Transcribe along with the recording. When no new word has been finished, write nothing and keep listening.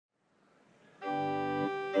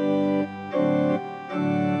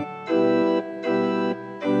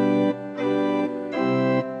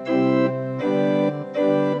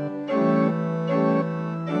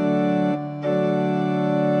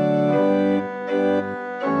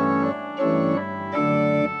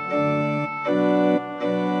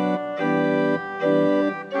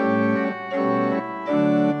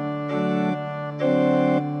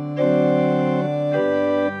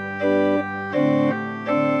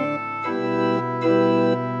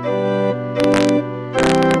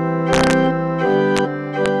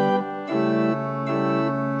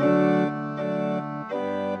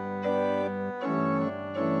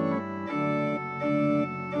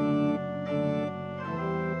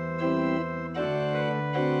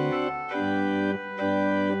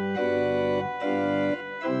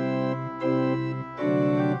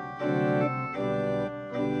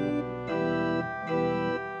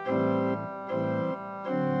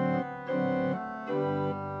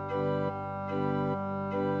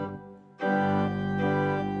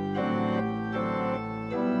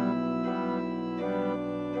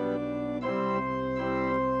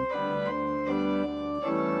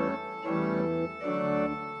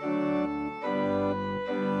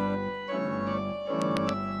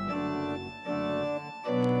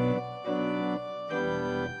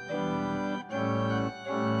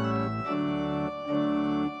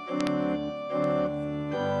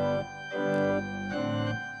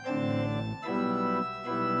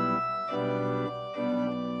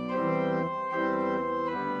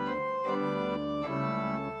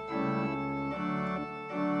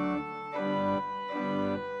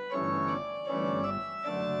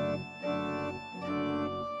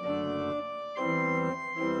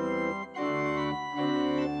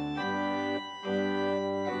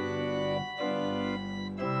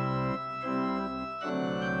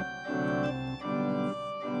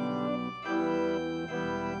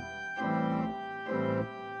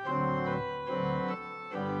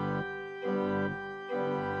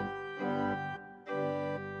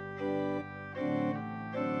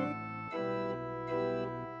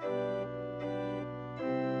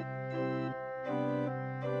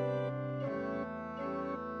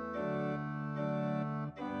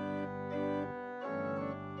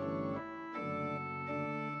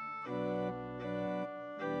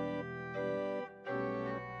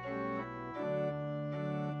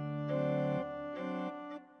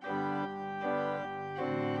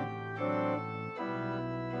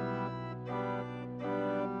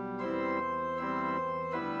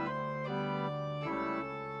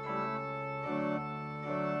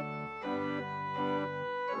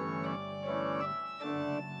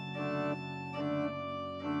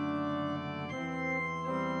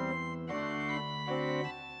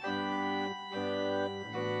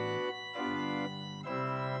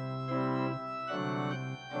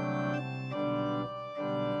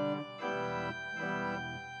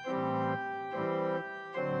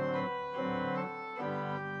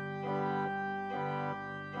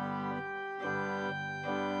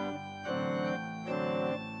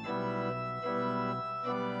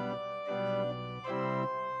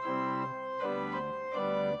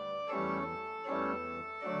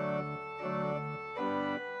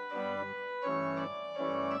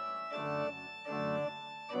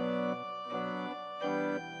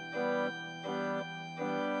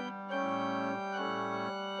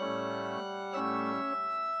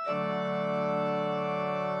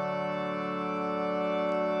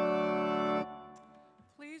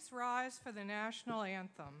rise for the national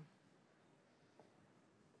anthem.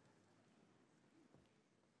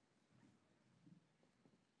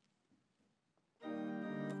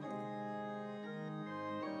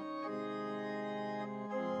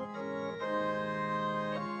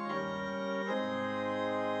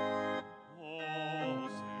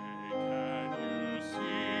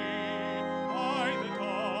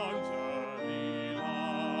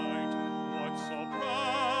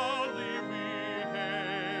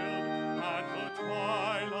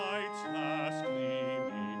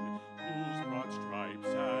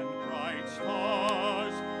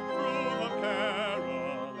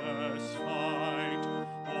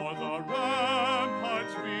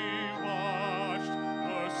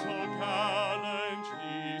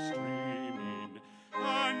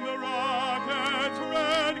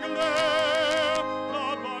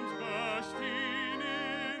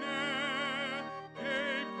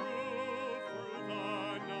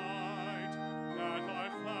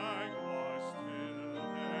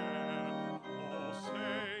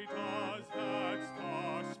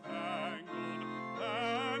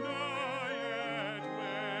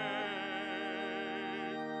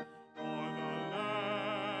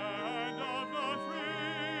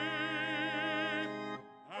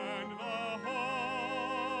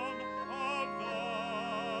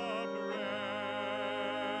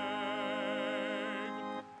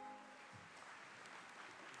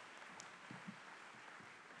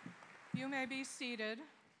 You may be seated.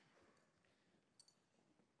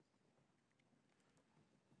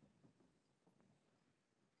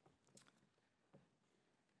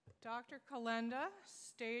 Dr. Calenda,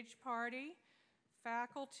 stage party,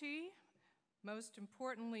 faculty, most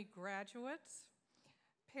importantly graduates,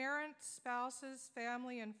 parents, spouses,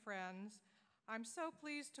 family, and friends, I'm so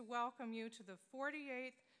pleased to welcome you to the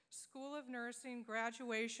 48th School of Nursing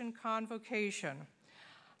Graduation Convocation.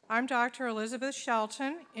 I'm Dr. Elizabeth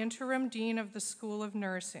Shelton, Interim Dean of the School of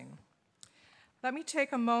Nursing. Let me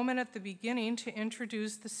take a moment at the beginning to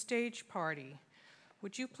introduce the stage party.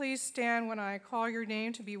 Would you please stand when I call your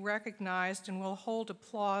name to be recognized, and we'll hold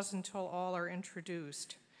applause until all are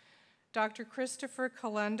introduced. Dr. Christopher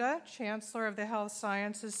Calenda, Chancellor of the Health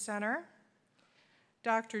Sciences Center.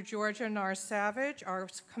 Dr. Georgia Narsavage, our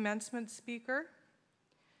commencement speaker.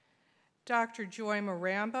 Dr. Joy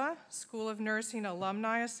Maramba, School of Nursing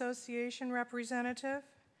Alumni Association representative.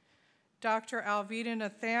 Dr. Alvita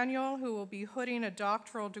Nathaniel, who will be hooding a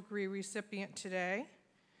doctoral degree recipient today.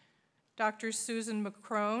 Dr. Susan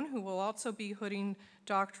McCrone, who will also be hooding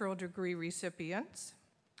doctoral degree recipients.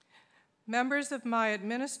 Members of my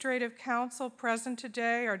administrative council present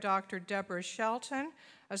today are Dr. Deborah Shelton,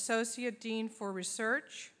 Associate Dean for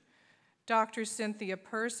Research, Dr. Cynthia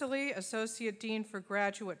Pursley, Associate Dean for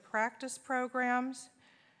Graduate Practice Programs,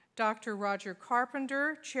 Dr. Roger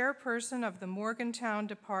Carpenter, Chairperson of the Morgantown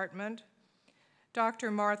Department,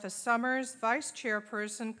 Dr. Martha Summers, Vice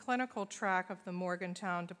Chairperson, Clinical Track of the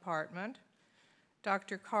Morgantown Department,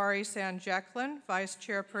 Dr. Kari Sanjeklin, Vice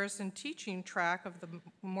Chairperson, Teaching Track of the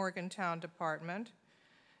Morgantown Department,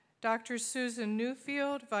 Dr. Susan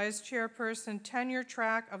Newfield, Vice Chairperson, Tenure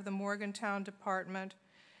Track of the Morgantown Department,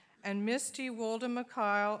 and Misty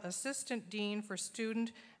Wolda-McKyle, Assistant Dean for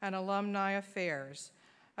Student and Alumni Affairs.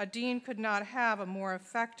 A dean could not have a more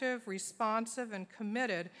effective, responsive, and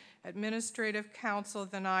committed administrative council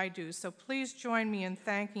than I do, so please join me in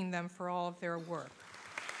thanking them for all of their work.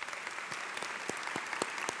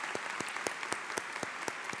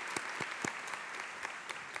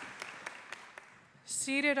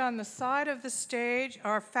 Seated on the side of the stage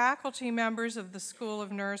are faculty members of the School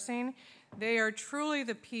of Nursing. They are truly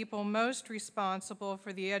the people most responsible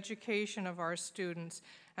for the education of our students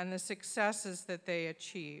and the successes that they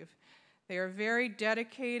achieve. They are very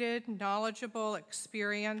dedicated, knowledgeable,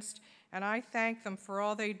 experienced, and I thank them for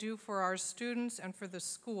all they do for our students and for the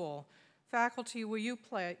school. Faculty, will you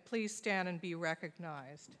please stand and be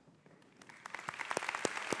recognized?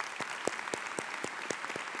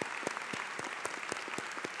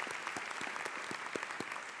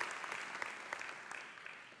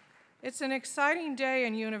 It's an exciting day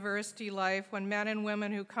in university life when men and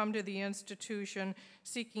women who come to the institution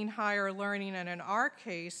seeking higher learning, and in our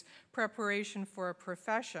case, preparation for a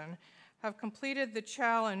profession, have completed the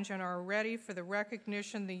challenge and are ready for the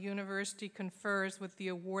recognition the university confers with the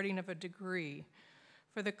awarding of a degree.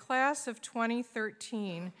 For the class of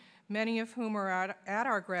 2013, many of whom are at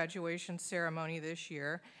our graduation ceremony this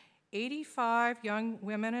year, 85 young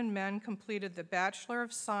women and men completed the Bachelor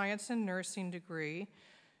of Science in Nursing degree.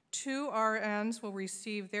 2 RNs will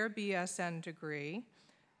receive their BSN degree.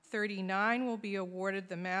 39 will be awarded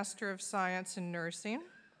the Master of Science in Nursing.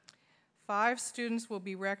 5 students will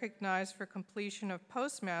be recognized for completion of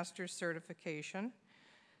postmaster's certification.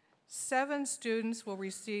 7 students will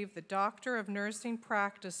receive the Doctor of Nursing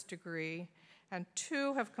Practice degree, and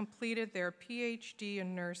 2 have completed their PhD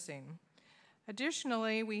in nursing.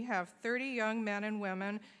 Additionally, we have 30 young men and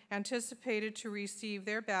women anticipated to receive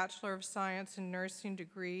their Bachelor of Science in Nursing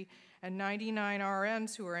degree, and 99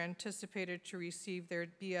 RNs who are anticipated to receive their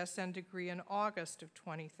BSN degree in August of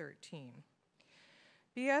 2013.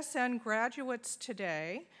 BSN graduates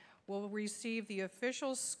today will receive the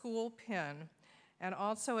official school pin, and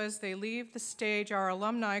also as they leave the stage, our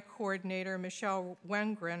alumni coordinator, Michelle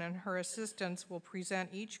Wengren, and her assistants will present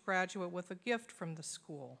each graduate with a gift from the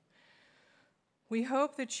school. We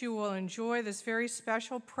hope that you will enjoy this very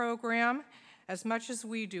special program as much as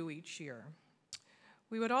we do each year.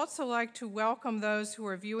 We would also like to welcome those who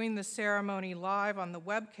are viewing the ceremony live on the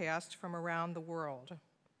webcast from around the world.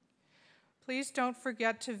 Please don't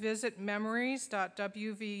forget to visit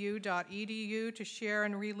memories.wvu.edu to share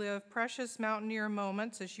and relive precious Mountaineer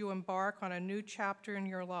moments as you embark on a new chapter in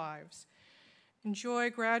your lives. Enjoy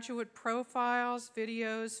graduate profiles,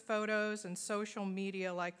 videos, photos, and social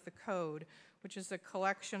media like The Code, which is a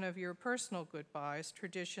collection of your personal goodbyes,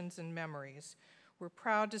 traditions, and memories. We're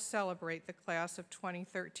proud to celebrate the class of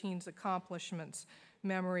 2013's accomplishments,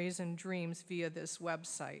 memories, and dreams via this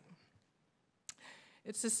website.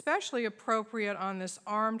 It's especially appropriate on this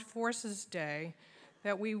Armed Forces Day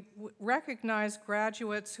that we recognize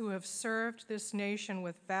graduates who have served this nation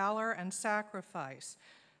with valor and sacrifice.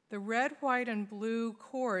 The red, white, and blue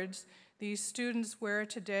cords these students wear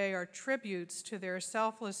today are tributes to their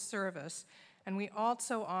selfless service, and we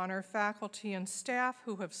also honor faculty and staff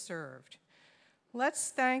who have served. Let's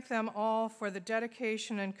thank them all for the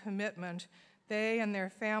dedication and commitment they and their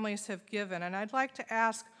families have given, and I'd like to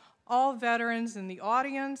ask all veterans in the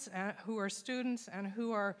audience who are students and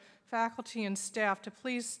who are faculty and staff to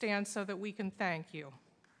please stand so that we can thank you.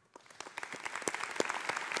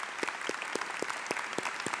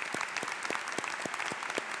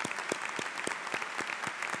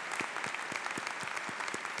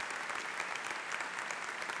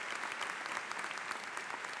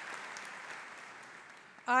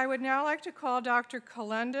 I would now like to call Dr.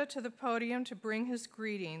 Calenda to the podium to bring his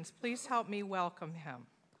greetings. Please help me welcome him.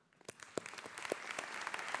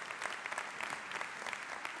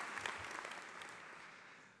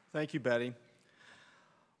 Thank you, Betty.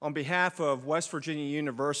 On behalf of West Virginia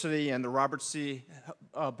University and the Robert C.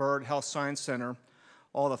 Byrd Health Science Center,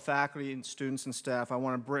 all the faculty and students and staff, I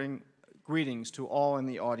want to bring greetings to all in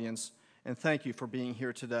the audience and thank you for being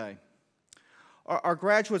here today. Our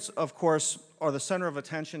graduates, of course, are the center of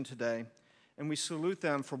attention today, and we salute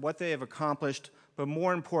them for what they have accomplished, but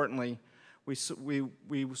more importantly, we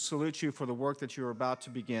salute you for the work that you are about to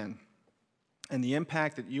begin and the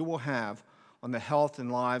impact that you will have on the health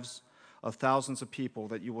and lives of thousands of people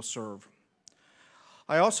that you will serve.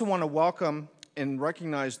 I also want to welcome and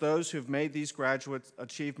recognize those who have made these graduate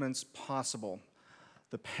achievements possible.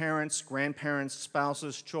 The parents, grandparents,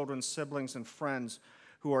 spouses, children, siblings, and friends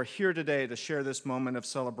who are here today to share this moment of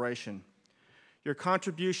celebration. Your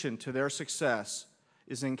contribution to their success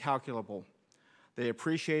is incalculable. They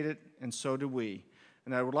appreciate it, and so do we.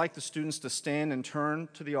 And I would like the students to stand and turn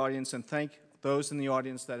to the audience and thank those in the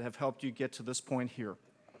audience that have helped you get to this point here.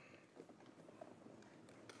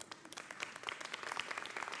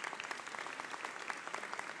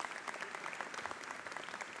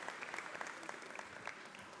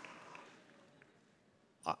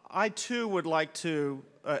 I too would like to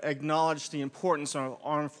acknowledge the importance of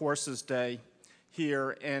Armed Forces Day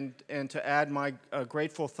here and to add my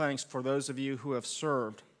grateful thanks for those of you who have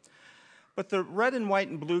served. But the red and white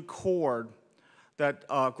and blue cord that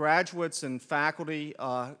graduates and faculty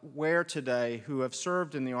wear today who have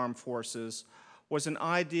served in the armed forces was an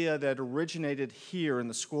idea that originated here in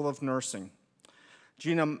the School of Nursing.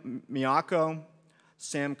 Gina Miyako,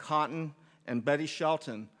 Sam Cotton, and Betty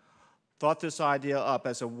Shelton thought this idea up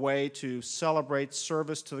as a way to celebrate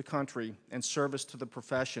service to the country and service to the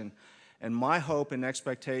profession. And my hope and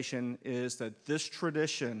expectation is that this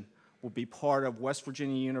tradition will be part of West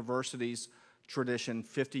Virginia University's tradition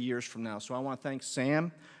 50 years from now. So I want to thank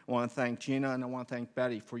Sam, I want to thank Gina, and I want to thank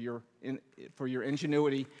Betty for your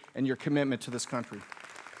ingenuity and your commitment to this country.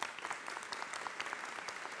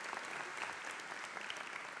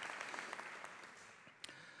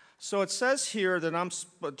 So it says here that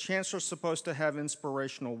a chancellor's supposed to have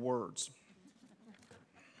inspirational words.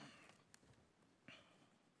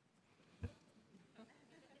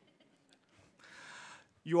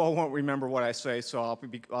 You all won't remember what I say, so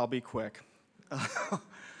I'll be quick.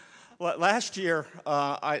 Last year,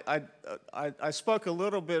 I spoke a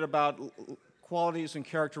little bit about qualities and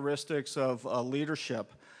characteristics of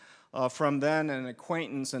leadership from then an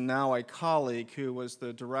acquaintance and now a colleague who was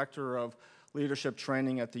the director of leadership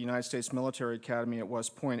training at the United States Military Academy at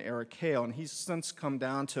West Point, Eric Hale, and he's since come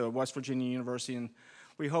down to West Virginia University, and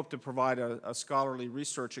we hope to provide a scholarly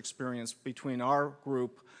research experience between our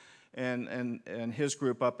group and his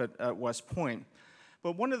group up at West Point.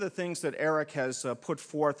 But one of the things that Eric has put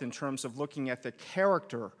forth in terms of looking at the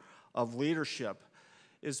character of leadership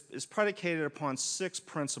is predicated upon 6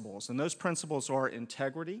 principles, and those principles are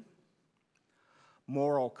integrity,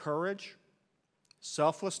 moral courage,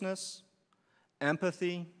 selflessness,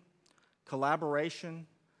 empathy, collaboration,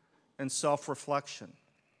 and self-reflection.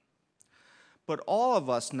 But all of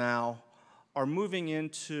us now are moving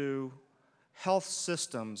into health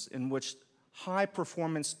systems in which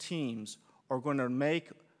high-performance teams are going to make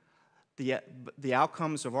the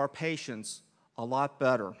outcomes of our patients a lot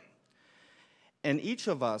better. And each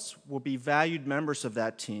of us will be valued members of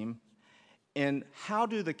that team. And how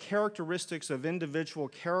do the characteristics of individual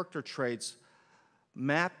character traits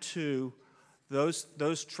map to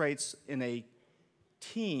those traits in a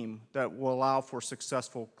team that will allow for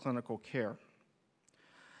successful clinical care?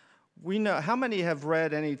 We know, how many have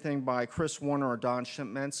read anything by Chris Warner or Don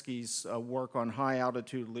Shemensky's work on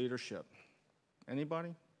high-altitude leadership? Anybody?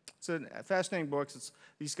 It's a fascinating book. It's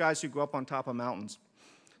these guys who go up on top of mountains.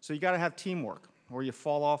 So you got to have teamwork, or you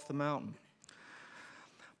fall off the mountain.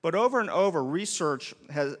 But over and over, research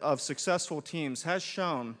of successful teams has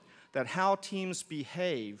shown that how teams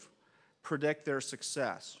behave predict their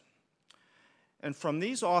success. And from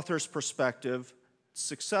these authors' perspective,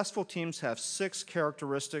 successful teams have 6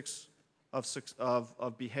 characteristics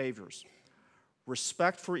of behaviors: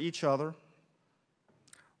 respect for each other,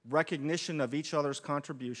 recognition of each other's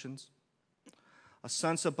contributions, a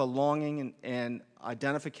sense of belonging and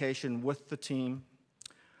identification with the team,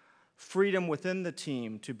 freedom within the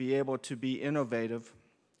team to be able to be innovative,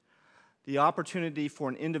 the opportunity for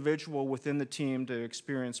an individual within the team to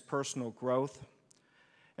experience personal growth,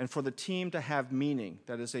 and for the team to have meaning,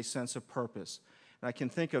 that is a sense of purpose. And I can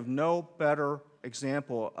think of no better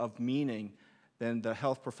example of meaning than the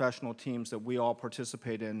health professional teams that we all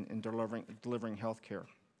participate in delivering health care.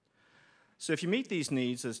 So if you meet these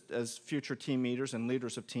needs as future team leaders and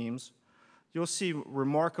leaders of teams, you'll see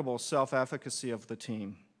remarkable self-efficacy of the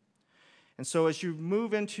team. And so as you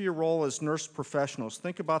move into your role as nurse professionals,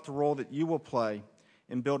 think about the role that you will play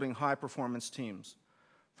in building high-performance teams.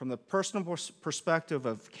 From the personal perspective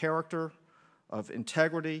of character, of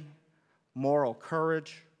integrity, moral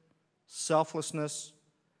courage, selflessness,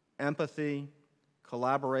 empathy,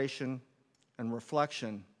 collaboration, and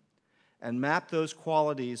reflection, and map those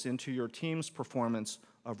qualities into your team's performance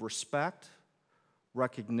of respect,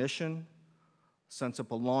 recognition, sense of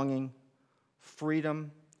belonging,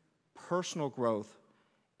 freedom, personal growth,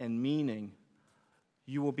 and meaning,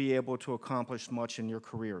 you will be able to accomplish much in your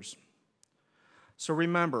careers. So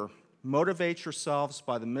remember, motivate yourselves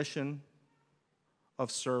by the mission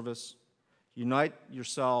of service, unite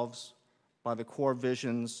yourselves by the core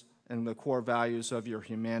visions and the core values of your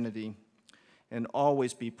humanity, and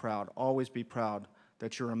always be proud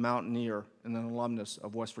that you're a mountaineer and an alumnus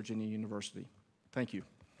of West Virginia University. Thank you.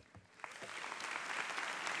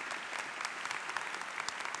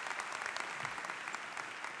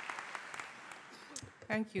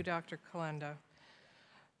 Thank you, Dr. Calenda.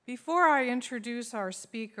 Before I introduce our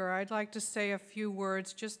speaker, I'd like to say a few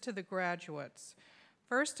words just to the graduates.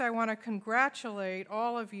 First, I want to congratulate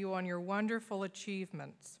all of you on your wonderful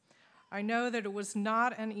achievements. I know that it was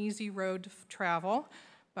not an easy road to travel,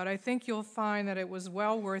 but I think you'll find that it was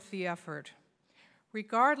well worth the effort.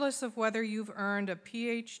 Regardless of whether you've earned a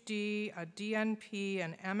PhD, a DNP,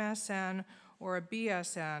 an MSN, or a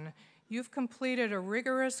BSN, you've completed a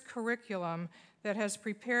rigorous curriculum that has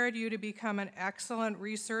prepared you to become an excellent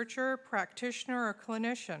researcher, practitioner, or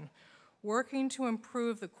clinician, working to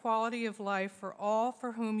improve the quality of life for all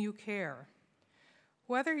for whom you care.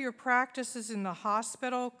 Whether your practice is in the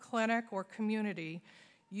hospital, clinic, or community,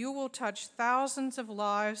 you will touch thousands of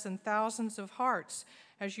lives and thousands of hearts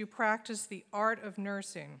as you practice the art of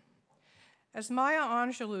nursing. As Maya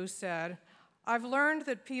Angelou said, I've learned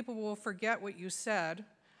that people will forget what you said,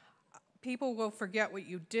 people will forget what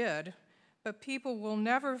you did, but people will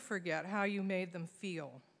never forget how you made them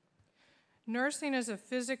feel. Nursing is a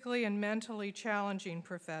physically and mentally challenging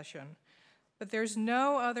profession, but there's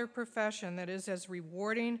no other profession that is as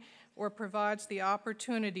rewarding or provides the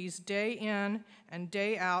opportunities day in and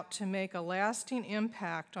day out to make a lasting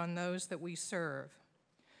impact on those that we serve.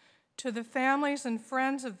 To the families and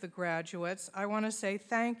friends of the graduates, I want to say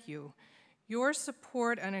thank you. Your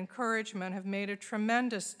support and encouragement have made a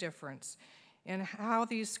tremendous difference in how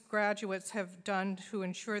these graduates have done to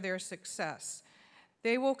ensure their success.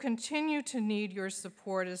 They will continue to need your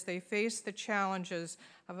support as they face the challenges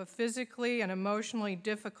of a physically and emotionally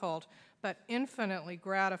difficult but infinitely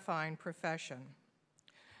gratifying profession.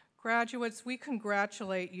 Graduates, we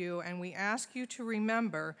congratulate you and we ask you to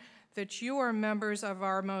remember that you are members of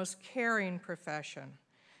our most caring profession,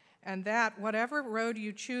 and that whatever road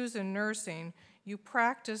you choose in nursing, you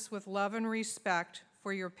practice with love and respect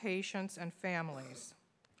for your patients and families.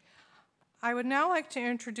 I would now like to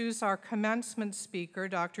introduce our commencement speaker,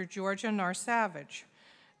 Dr. Georgia Narsavage.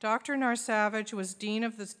 Dr. Narsavage was Dean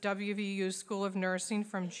of the WVU School of Nursing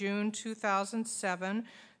from June 2007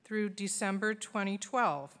 through December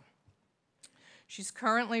 2012. She's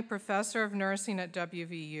currently Professor of Nursing at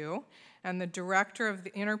WVU and the Director of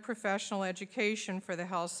the Interprofessional Education for the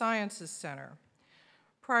Health Sciences Center.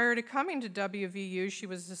 Prior to coming to WVU, she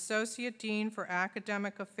was Associate Dean for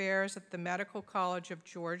Academic Affairs at the Medical College of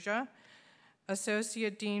Georgia,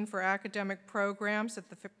 Associate Dean for Academic Programs at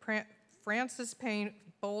the Francis Payne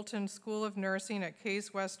Bolton School of Nursing at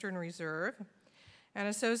Case Western Reserve, and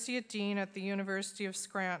Associate Dean at the University of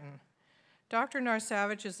Scranton. Dr.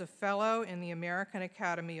 Narsavage is a Fellow in the American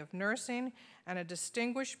Academy of Nursing and a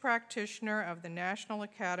Distinguished Practitioner of the National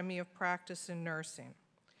Academy of Practice in Nursing.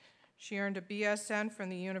 She earned a BSN from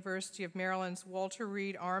the University of Maryland's Walter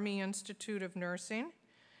Reed Army Institute of Nursing,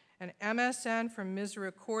 an MSN from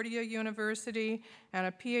Misericordia University, and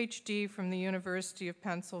a PhD from the University of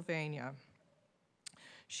Pennsylvania.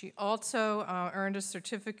 She also earned a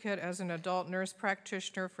certificate as an adult nurse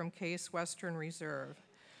practitioner from Case Western Reserve.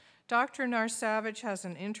 Dr. Narsavage has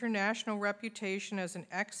an international reputation as an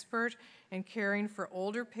expert in caring for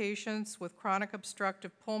older patients with chronic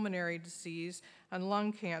obstructive pulmonary disease and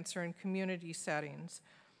lung cancer in community settings.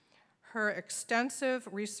 Her extensive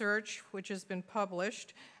research, which has been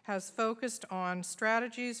published, has focused on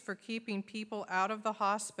strategies for keeping people out of the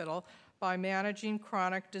hospital by managing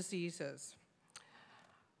chronic diseases.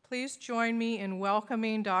 Please join me in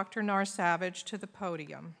welcoming Dr. Narsavage to the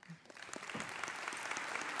podium.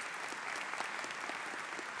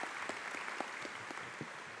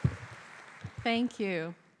 Thank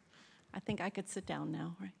you. I think I could sit down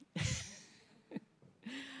now, right?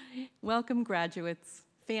 Welcome, graduates,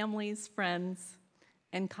 families, friends,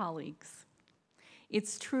 and colleagues.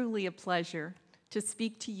 It's truly a pleasure to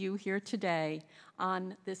speak to you here today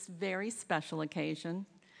on this very special occasion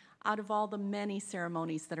out of all the many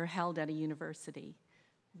ceremonies that are held at a university.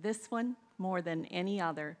 This one, more than any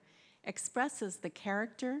other, expresses the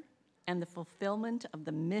character and the fulfillment of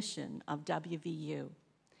the mission of WVU.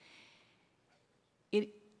 It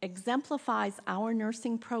exemplifies our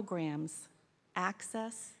nursing programs,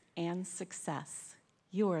 access and success.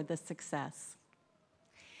 You're the success.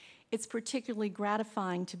 It's particularly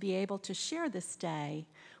gratifying to be able to share this day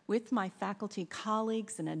with my faculty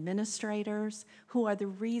colleagues and administrators who are the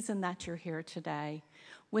reason that you're here today,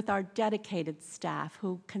 with our dedicated staff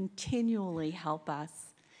who continually help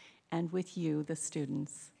us, and with you, the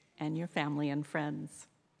students, and your family and friends.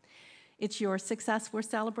 It's your success we're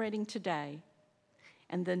celebrating today.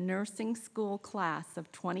 And the nursing school class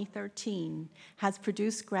of 2013 has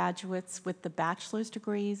produced graduates with the bachelor's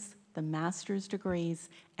degrees, the master's degrees,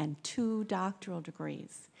 and 2 doctoral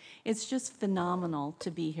degrees. It's just phenomenal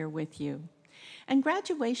to be here with you. And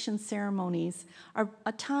graduation ceremonies are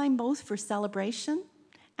a time both for celebration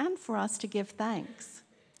and for us to give thanks.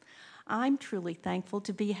 I'm truly thankful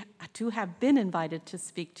to have been invited to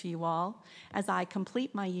speak to you all as I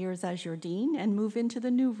complete my years as your dean and move into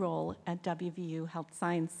the new role at WVU Health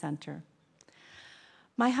Science Center.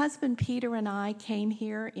 My husband Peter and I came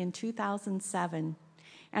here in 2007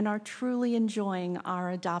 and are truly enjoying our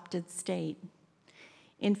adopted state.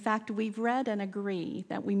 In fact, we've read and agree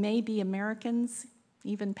that we may be Americans,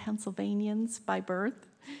 even Pennsylvanians by birth,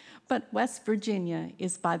 but West Virginia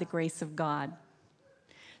is by the grace of God.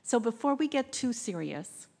 So before we get too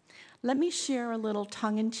serious, let me share a little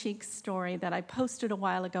tongue-in-cheek story that I posted a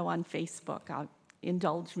while ago on Facebook.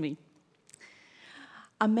 Indulge me.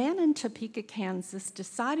 A man in Topeka, Kansas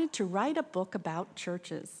decided to write a book about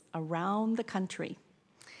churches around the country.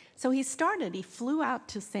 So he flew out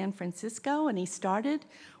to San Francisco and he started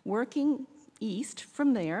working east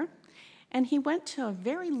from there. And he went to a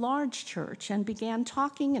very large church and began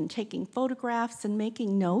talking and taking photographs and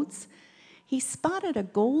making notes. He spotted a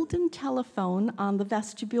golden telephone on the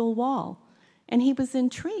vestibule wall, and he was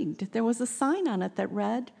intrigued. There was a sign on it that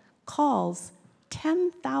read, "Calls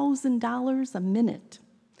 $10,000 a minute."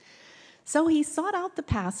 So he sought out the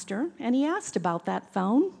pastor, and he asked about that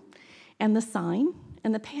phone and the sign,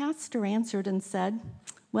 and the pastor answered and said,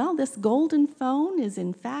 well, this golden phone is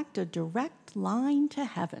in fact a direct line to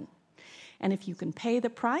heaven. And if you can pay the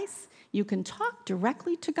price, you can talk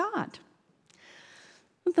directly to God.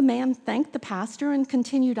 The man thanked the pastor and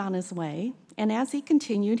continued on his way. And as he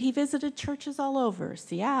continued, he visited churches all over: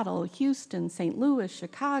 Seattle, Houston, St. Louis,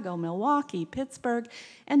 Chicago, Milwaukee, Pittsburgh,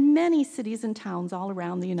 and many cities and towns all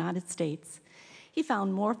around the United States. He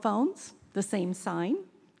found more phones, the same sign,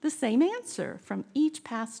 the same answer from each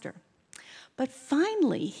pastor. But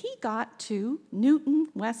finally, he got to Newton,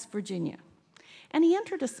 West Virginia. And he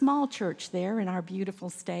entered a small church there in our beautiful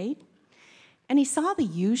state. And he saw the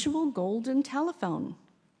usual golden telephone.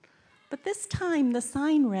 But this time, the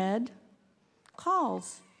sign read,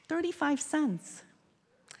 calls, 35 cents.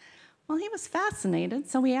 Well, he was fascinated,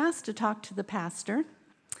 so he asked to talk to the pastor.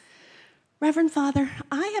 Reverend Father,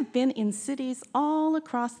 I have been in cities all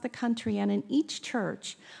across the country, and in each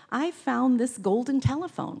church, I found this golden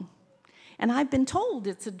telephone. And I've been told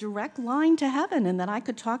it's a direct line to heaven and that I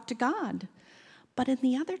could talk to God. But in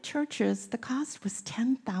the other churches, the cost was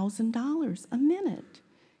 $10,000 a minute.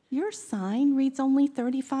 Your sign reads only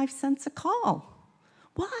 35 cents a call.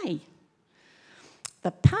 Why?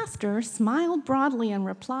 The pastor smiled broadly and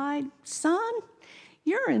replied, son,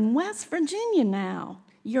 you're in West Virginia now.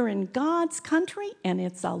 You're in God's country, and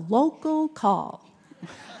it's a local call.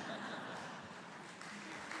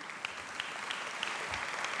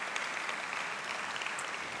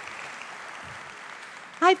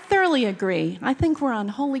 I thoroughly agree. I think we're on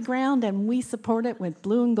holy ground, and we support it with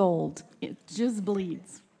blue and gold. It just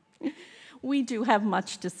bleeds. We do have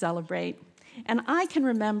much to celebrate. And I can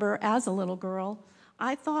remember as a little girl,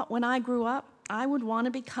 I thought when I grew up, I would want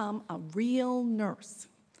to become a real nurse.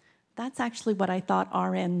 That's actually what I thought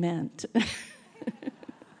RN meant.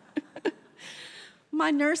 My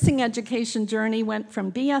nursing education journey went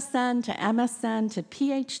from BSN to MSN to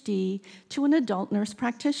PhD to an adult nurse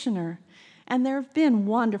practitioner. And there have been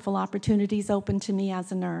wonderful opportunities open to me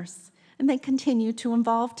as a nurse. And they continue to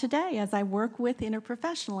evolve today as I work with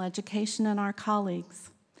interprofessional education and our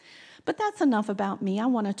colleagues. But that's enough about me. I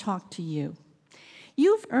want to talk to you.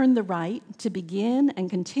 You've earned the right to begin and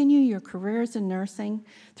continue your careers in nursing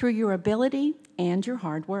through your ability and your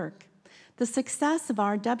hard work. The success of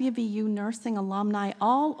our WVU nursing alumni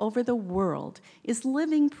all over the world is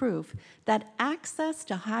living proof that access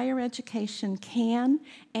to higher education can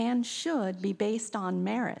and should be based on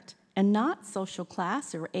merit and not social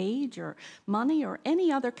class or age or money or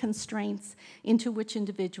any other constraints into which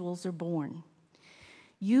individuals are born.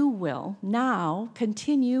 You will now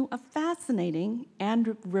continue a fascinating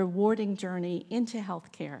and rewarding journey into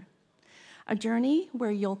healthcare. A journey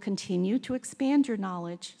where you'll continue to expand your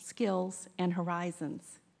knowledge, skills, and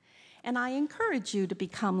horizons. And I encourage you to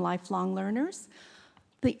become lifelong learners.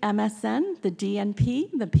 The MSN, the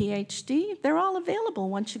DNP, the PhD, they're all available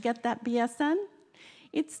once you get that BSN.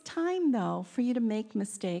 It's time, though, for you to make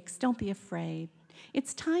mistakes. Don't be afraid.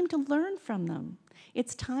 It's time to learn from them.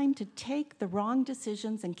 It's time to take the wrong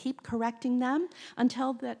decisions and keep correcting them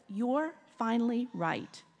until that you're finally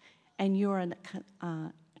right and you're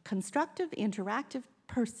a constructive, interactive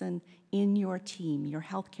person in your team, your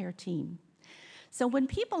healthcare team. So when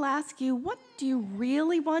people ask you, what do you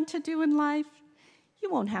really want to do in life? You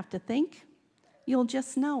won't have to think. You'll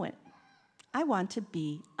just know it. I want to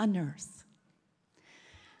be a nurse.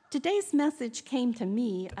 Today's message came to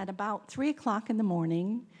me at about 3 o'clock in the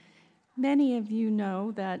morning. Many of you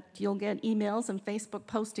know that you'll get emails and Facebook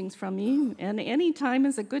postings from me, and any time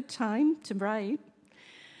is a good time to write.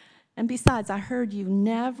 And besides, I heard you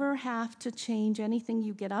never have to change anything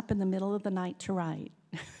you get up in the middle of the night to write.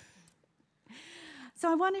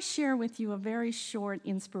 So I want to share with you a very short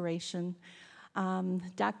inspiration.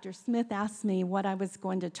 Dr. Smith asked me what I was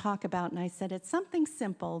going to talk about, and I said, it's something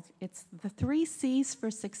simple. It's the 3 C's for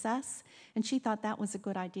success, and she thought that was a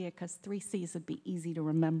good idea because 3 C's would be easy to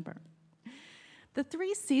remember. The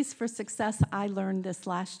 3 C's for success I learned this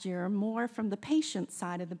last year more from the patient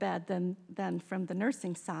side of the bed than from the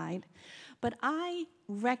nursing side, but I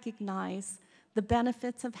recognize the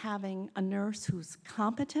benefits of having a nurse who's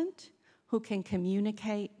competent, who can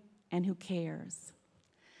communicate, and who cares.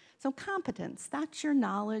 So competence, that's your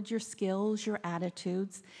knowledge, your skills, your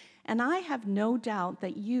attitudes, and I have no doubt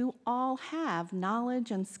that you all have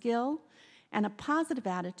knowledge and skill and a positive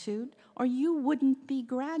attitude, or you wouldn't be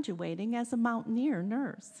graduating as a Mountaineer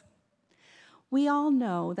nurse. We all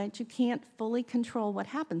know that you can't fully control what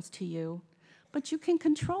happens to you, but you can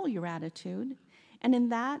control your attitude, and in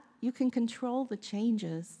that, you can control the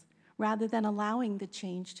changes rather than allowing the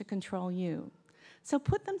change to control you. So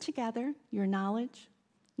put them together, your knowledge,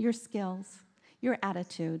 your skills, your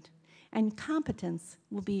attitude, and competence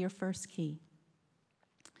will be your first key.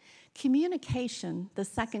 Communication, the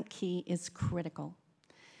second key, is critical.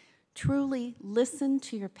 Truly listen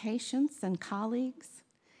to your patients and colleagues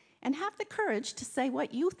and have the courage to say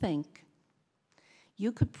what you think.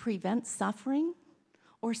 You could prevent suffering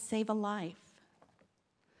or save a life.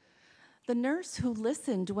 The nurse who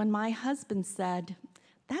listened when my husband said,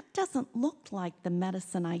 "That doesn't look like the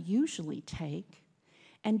medicine I usually take,"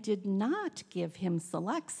 and did not give him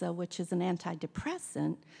Celexa, which is an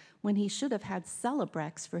antidepressant, when he should have had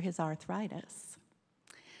Celebrex for his arthritis.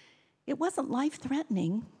 It wasn't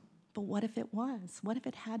life-threatening, but what if it was? What if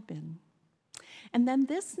it had been? And then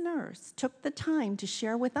this nurse took the time to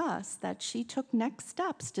share with us that she took next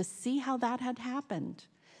steps to see how that had happened.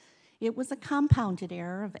 It was a compounded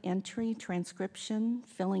error of entry, transcription,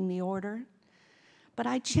 filling the order. But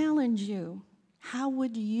I challenge you, how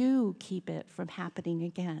would you keep it from happening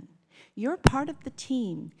again? You're part of the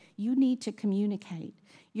team. You need to communicate.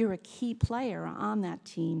 You're a key player on that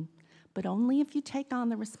team, but only if you take on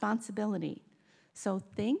the responsibility. So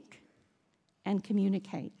think and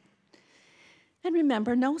communicate. And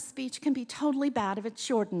remember, no speech can be totally bad if it's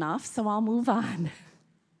short enough, so I'll move on.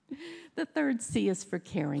 The third C is for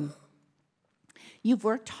caring. You've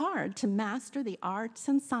worked hard to master the arts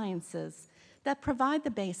and sciences that provide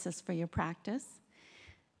the basis for your practice,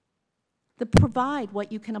 that provide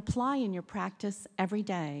what you can apply in your practice every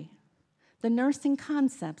day, the nursing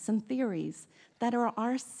concepts and theories that are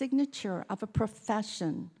our signature of a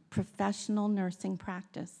professional nursing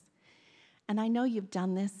practice. And I know you've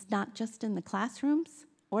done this not just in the classrooms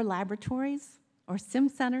or laboratories or sim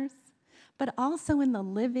centers, but also in the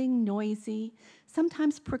living, noisy,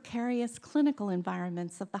 sometimes precarious clinical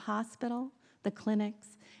environments of the hospital, the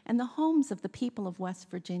clinics, and the homes of the people of West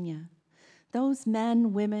Virginia. Those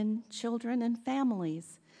men, women, children, and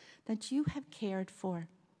families that you have cared for.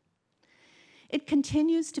 It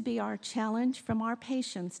continues to be our challenge from our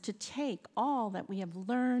patients to take all that we have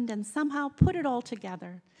learned and somehow put it all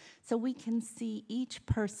together so we can see each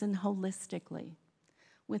person holistically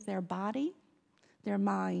with their body, their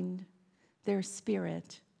mind, their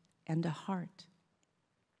spirit, and a heart.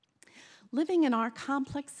 Living in our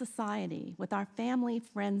complex society with our family,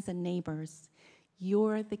 friends, and neighbors,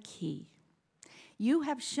 you're the key. You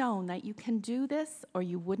have shown that you can do this or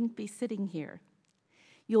you wouldn't be sitting here.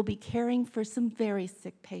 You'll be caring for some very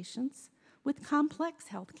sick patients with complex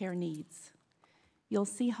healthcare needs. You'll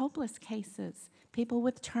see hopeless cases, people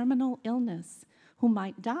with terminal illness who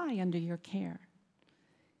might die under your care.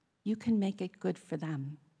 You can make it good for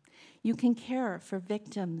them. You can care for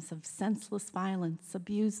victims of senseless violence,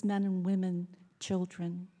 abused men and women,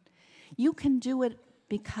 children. You can do it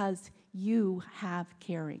because you have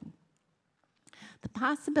caring. The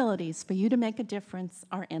possibilities for you to make a difference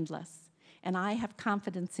are endless, and I have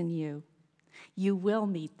confidence in you. You will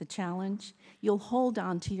meet the challenge. You'll hold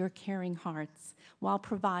on to your caring hearts while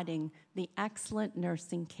providing the excellent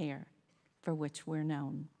nursing care for which we're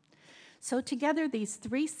known. So together, these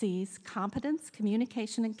 3 C's, competence,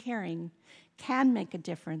 communication, and caring, can make a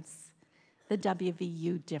difference, the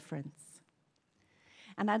WVU difference.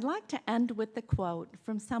 And I'd like to end with the quote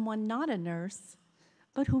from someone not a nurse,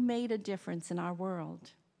 but who made a difference in our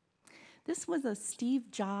world. This was a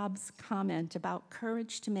Steve Jobs comment about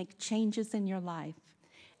courage to make changes in your life,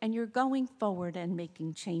 and you're going forward and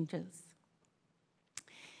making changes.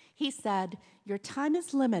 He said, "Your time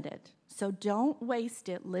is limited, so don't waste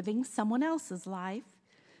it living someone else's life.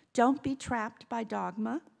 Don't be trapped by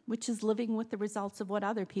dogma, which is living with the results of what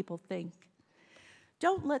other people think.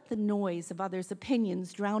 Don't let the noise of others'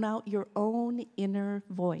 opinions drown out your own inner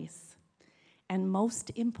voice. And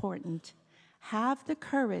most important, have the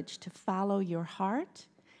courage to follow your heart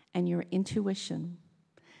and your intuition.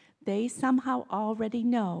 They somehow already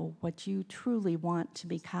know what you truly want to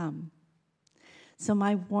become." So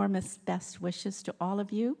my warmest, best wishes to all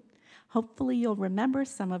of you. Hopefully you'll remember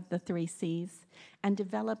some of the 3 C's and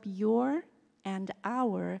develop your and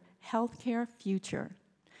our healthcare future.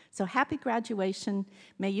 So happy graduation.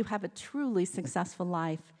 May you have a truly successful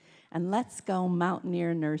life. And let's go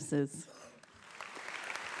Mountaineer nurses.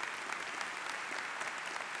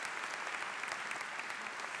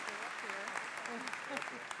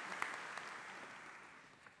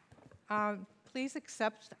 Please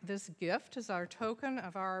accept this gift as our token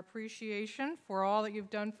of our appreciation for all that you've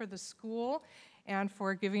done for the school and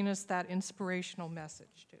for giving us that inspirational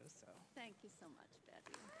message, too. So. Thank you so much,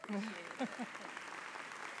 Betty.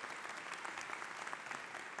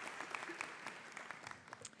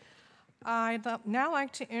 I'd now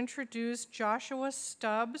like to introduce Joshua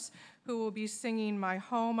Stubbs, who will be singing My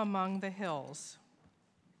Home Among the Hills.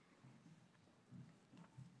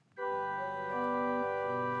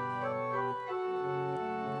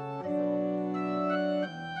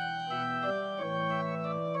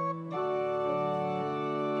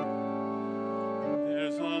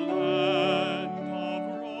 There's a land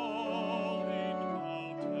of rolling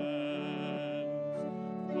mountains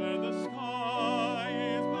where the sky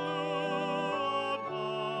is blue above,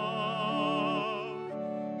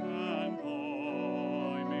 and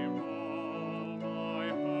though I may roam, I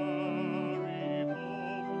hurry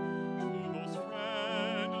home to those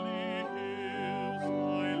friendly hills I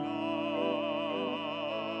love,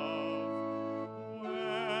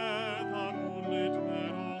 where the moonlit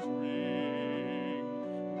meadows ring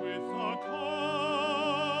with the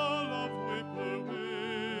call of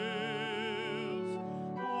whippoorwills.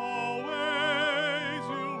 Always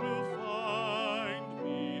you will find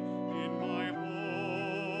me in my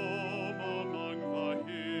home among the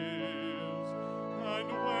hills, and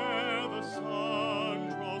where the sun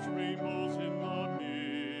draws rainbows in the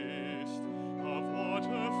mist of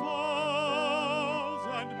waterfalls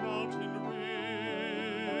and mountain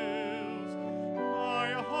rills. My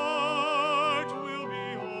heart will be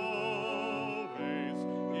always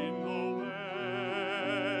in the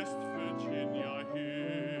West Virginia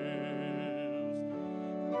hills.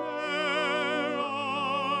 Their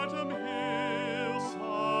autumn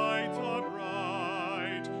hillsides are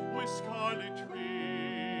bright with scarlet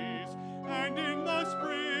trees, and in the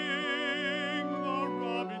spring the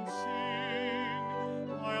robins sing,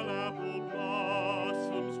 while apple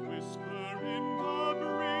blossoms whisper in the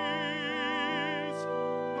breeze.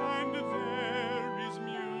 And there is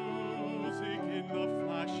music in the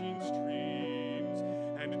flashing streams,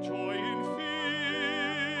 and joy in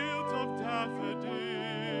fields of daffodils,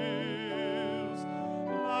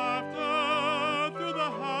 laughter through the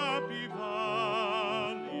happy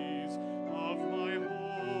valleys of my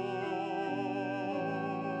home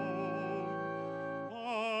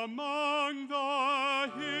among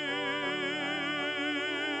the hills.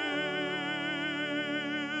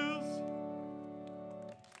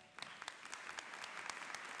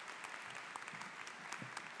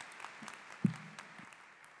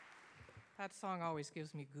 That song always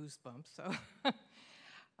gives me goosebumps. So,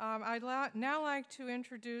 I'd now like to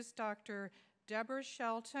introduce Dr. Deborah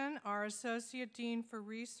Shelton, our Associate Dean for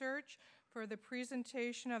Research, for the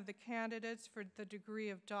presentation of the candidates for the degree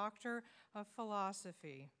of Doctor of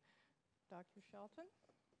Philosophy. Dr. Shelton?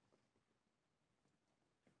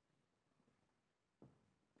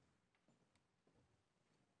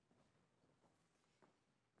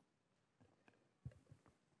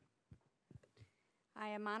 I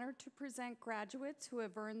am honored to present graduates who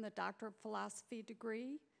have earned the Doctor of Philosophy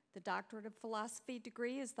degree. The Doctorate of Philosophy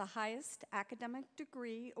degree is the highest academic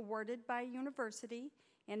degree awarded by a university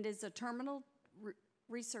and is a terminal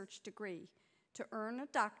research degree. To earn a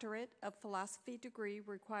Doctorate of Philosophy degree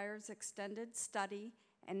requires extended study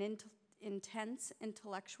and intense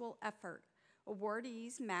intellectual effort.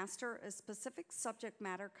 Awardees master a specific subject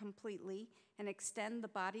matter completely and extend the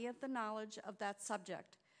body of the knowledge of that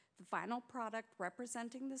subject. The final product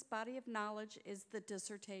representing this body of knowledge is the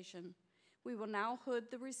dissertation. We will now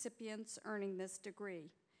hood the recipients earning this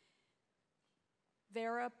degree.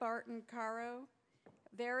 Vera Barton Caro.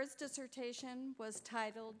 Vera's dissertation was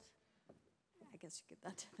titled, I guess you get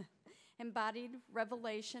that, Embodied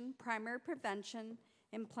Revelation, Primary Prevention,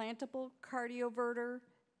 Implantable Cardioverter,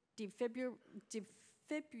 Defibrillator,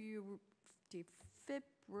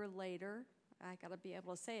 I gotta be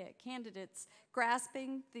able to say it, candidates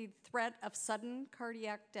grasping the threat of sudden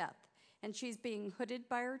cardiac death. And she's being hooded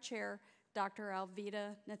by her chair, Dr.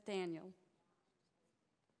 Alvita Nathaniel.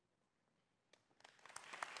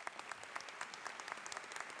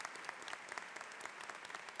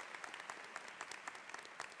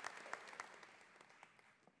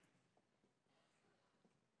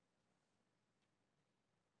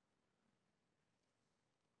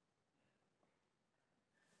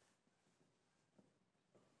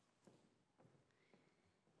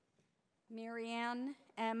 Marianne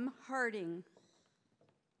M. Harding.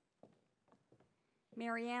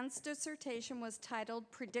 Marianne's dissertation was titled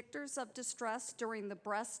Predictors of Distress During the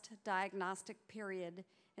Breast Diagnostic Period,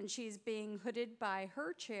 and she's being hooded by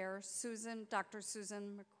her chair, Dr.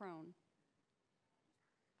 Susan McCrone.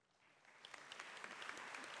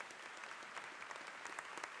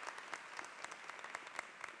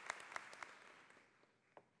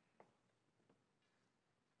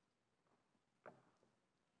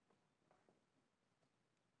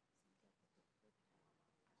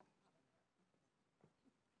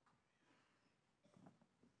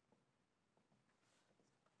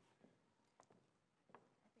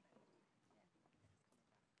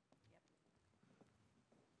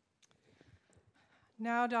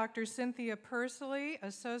 Now, Dr. Cynthia Pursley,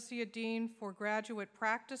 Associate Dean for Graduate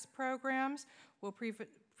Practice Programs, will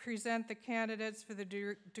present the candidates for the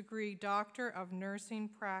degree Doctor of Nursing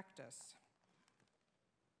Practice.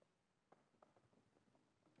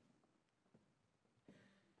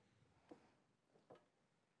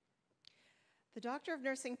 The Doctor of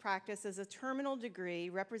Nursing Practice is a terminal degree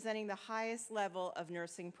representing the highest level of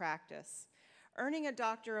nursing practice. Earning a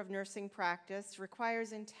Doctor of Nursing Practice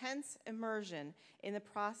requires intense immersion in the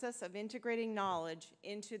process of integrating knowledge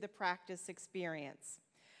into the practice experience.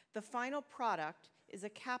 The final product is a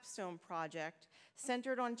capstone project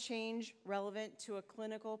centered on change relevant to a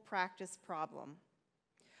clinical practice problem.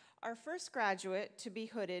 Our first graduate to be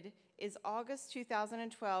hooded is August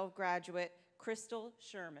 2012 graduate Crystal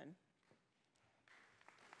Sherman.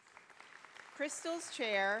 Crystal's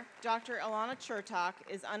chair, Dr. Ilana Chertok,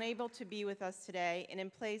 is unable to be with us today, and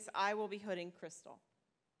in place, I will be hooding Crystal.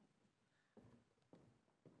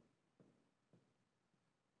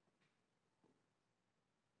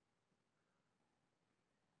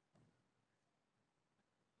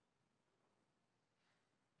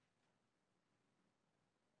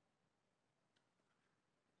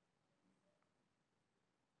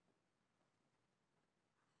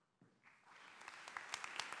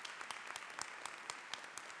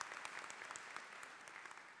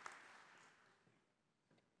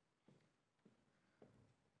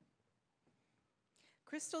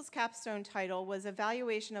 Crystal's capstone title was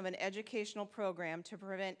Evaluation of an Educational Program to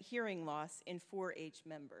Prevent Hearing Loss in 4-H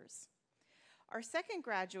Members. Our second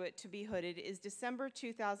graduate to be hooded is December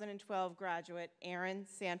 2012 graduate Aaron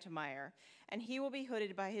Santemeyer, and he will be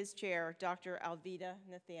hooded by his chair, Dr. Alvida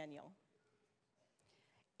Nathaniel.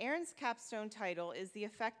 Aaron's capstone title is The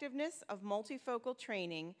Effectiveness of Multifocal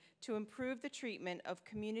Training to Improve the Treatment of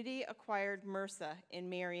Community-Acquired MRSA in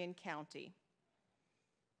Marion County.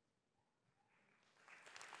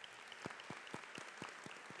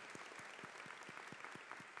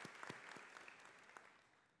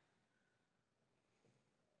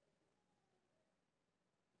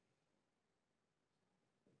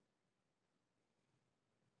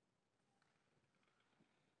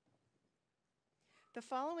 The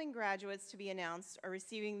following graduates to be announced are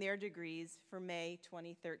receiving their degrees for May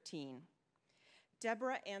 2013.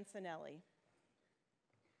 Deborah Antonelli.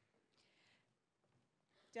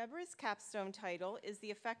 Deborah's capstone title is The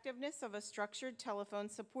Effectiveness of a Structured Telephone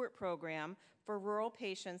Support Program for Rural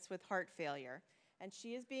Patients with Heart Failure, and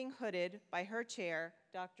she is being hooded by her chair,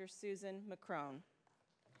 Dr. Susan McCrone.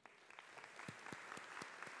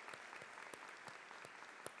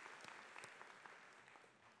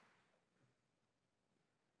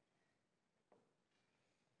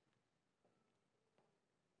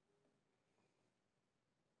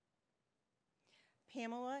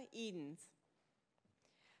 Pamela Edens.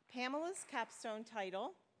 Pamela's capstone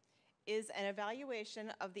title is an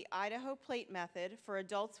evaluation of the Idaho Plate Method for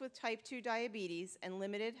adults with type 2 diabetes and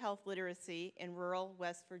limited health literacy in rural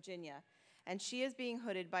West Virginia, and she is being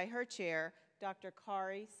hooded by her chair, Dr.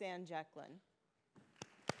 Kari Sanjeklin.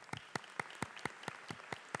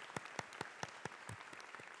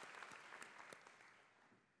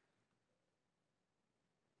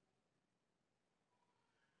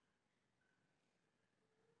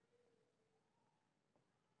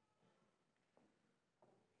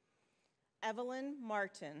 Evelyn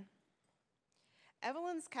Martin.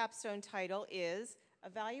 Evelyn's capstone title is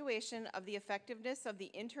Evaluation of the Effectiveness of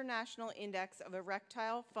the International Index of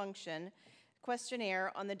Erectile Function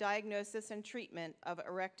Questionnaire on the Diagnosis and Treatment of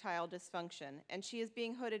Erectile Dysfunction, and she is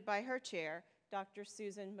being hooded by her chair, Dr.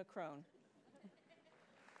 Susan McCrone.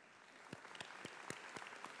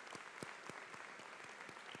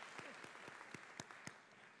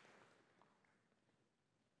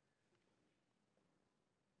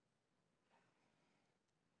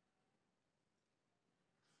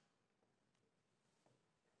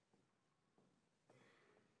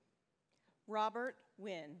 Robert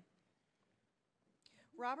Wynn.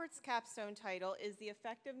 Robert's capstone title is The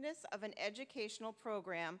Effectiveness of an Educational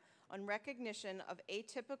Program on Recognition of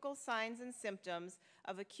Atypical Signs and Symptoms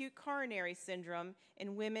of Acute Coronary Syndrome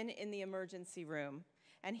in Women in the Emergency Room,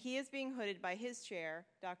 and he is being hooded by his chair,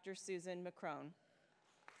 Dr. Susan McCrone.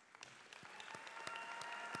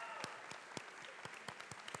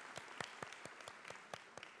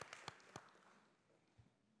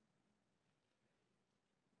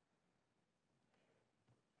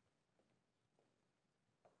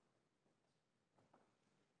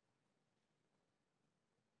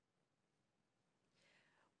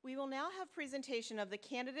 We will now have presentation of the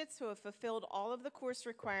candidates who have fulfilled all of the course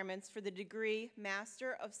requirements for the degree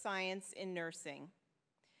Master of Science in Nursing.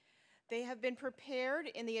 They have been prepared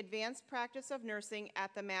in the advanced practice of nursing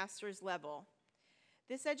at the master's level.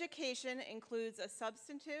 This education includes a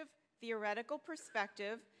substantive, theoretical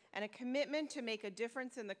perspective and a commitment to make a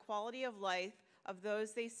difference in the quality of life of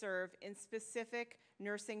those they serve in specific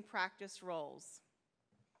nursing practice roles.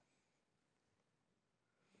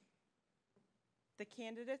 The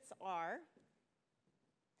candidates are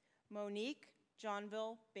Monique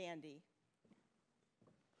Johnville Bandy,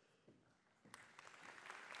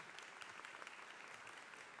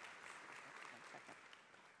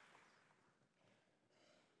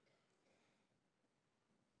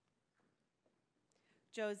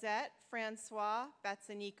 Josette Francois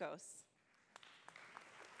Batsanikos,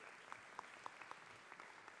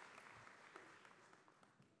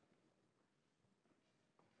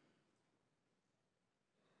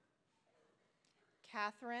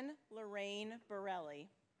 Catherine Lorraine Borelli,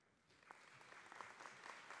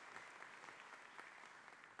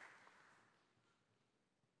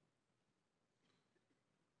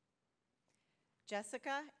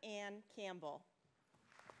 Jessica Ann Campbell,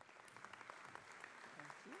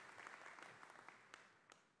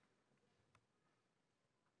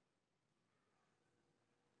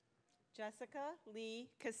 Jessica Lee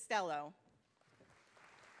Costello.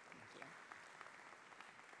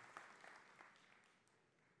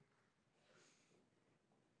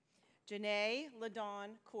 Janae LaDawn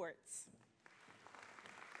Courts.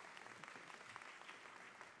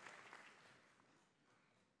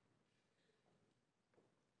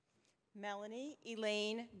 Melanie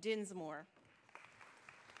Elaine Dinsmore.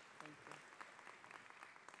 Thank you.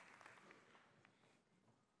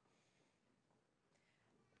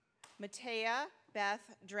 Matea Beth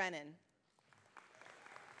Drennan.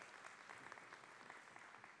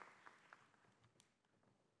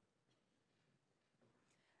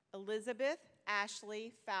 Elizabeth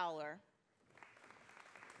Ashley Fowler.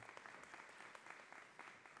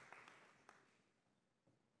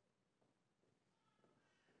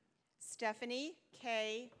 Stephanie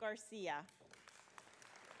K. Garcia.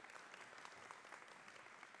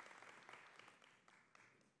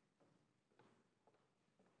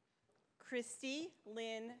 Christy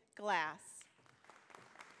Lynn Glass.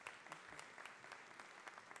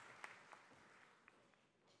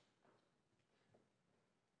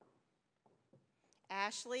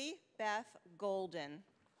 Ashley Beth Golden.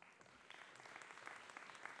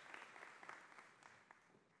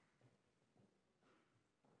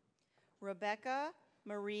 Rebecca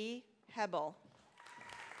Marie Hebel.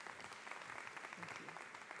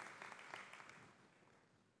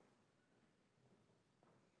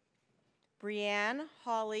 Brianne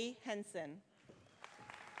Holly Henson.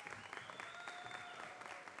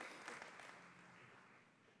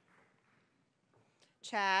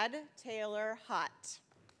 Chad Taylor Hott.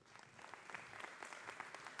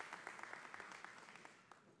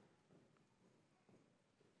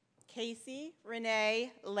 Casey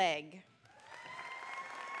Renee Legg.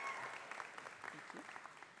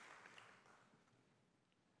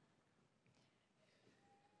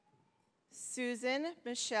 Susan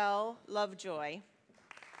Michelle Lovejoy.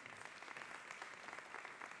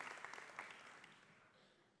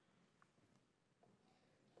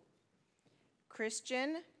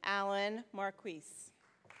 Christian Allen Marquise.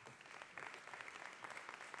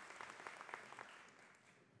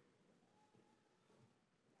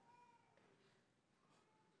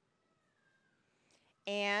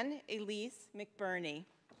 Anne Elise McBurney.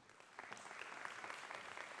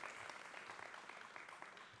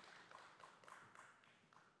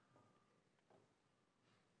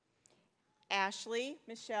 Ashley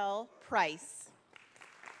Michelle Price.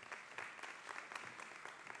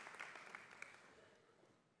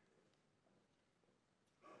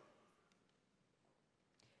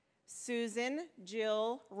 Susan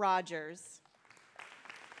Jill Rogers.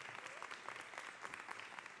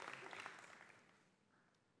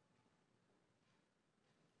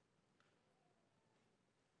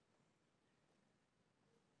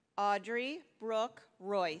 Audrey Brooke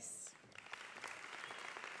Royce.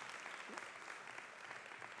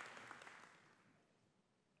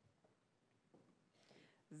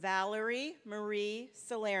 Valerie Marie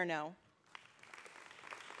Salerno.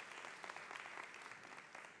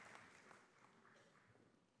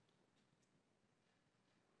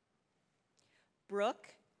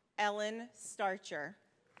 Brooke Ellen Starcher.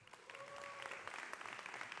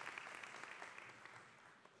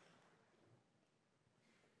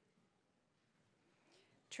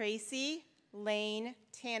 Tracy Lane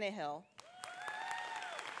Tannehill.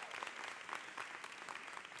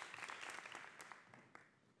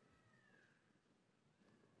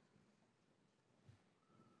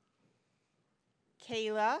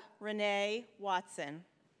 Kayla Renee Watson.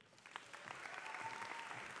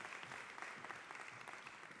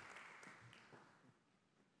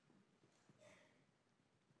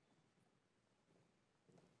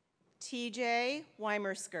 TJ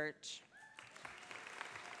Weimerskirch.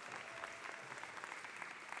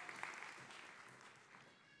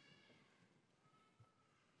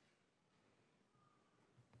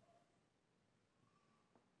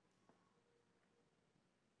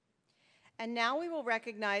 And now we will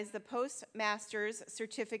recognize the Postmaster's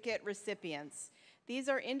Certificate recipients. These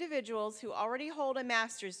are individuals who already hold a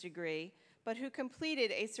master's degree, but who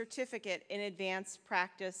completed a certificate in advanced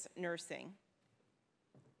practice nursing.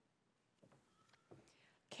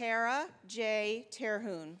 Kara J.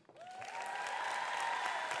 Terhune.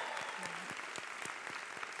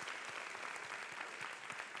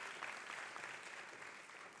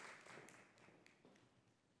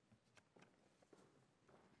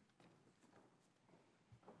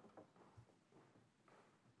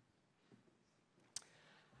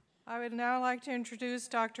 I would now like to introduce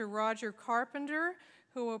Dr. Roger Carpenter,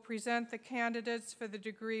 who will present the candidates for the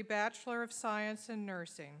degree Bachelor of Science in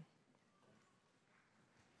Nursing.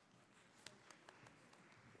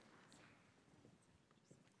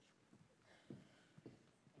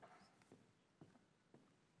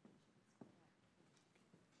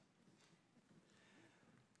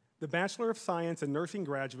 The Bachelor of Science in Nursing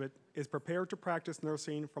graduate is prepared to practice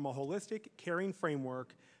nursing from a holistic, caring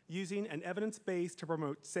framework using an evidence base to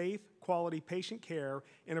promote safe, quality patient care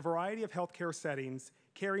in a variety of healthcare settings,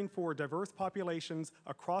 caring for diverse populations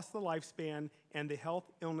across the lifespan and the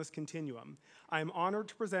health-illness continuum. I am honored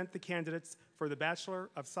to present the candidates for the Bachelor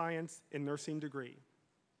of Science in Nursing degree.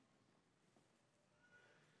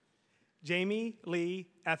 Jamie Lee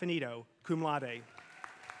Affinito, cum laude.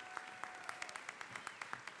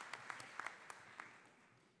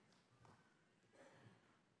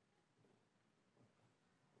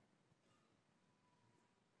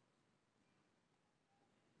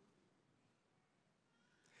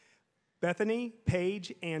 Bethany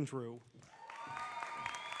Page Andrew.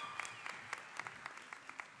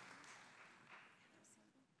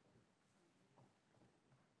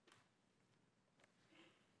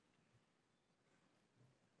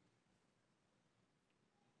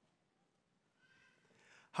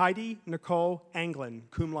 Heidi Nicole Anglin,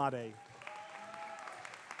 cum laude.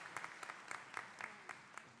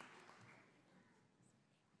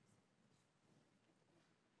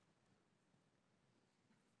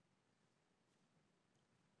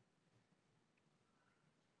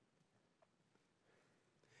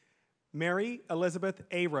 Mary Elizabeth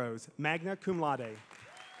A. Rose, magna cum laude.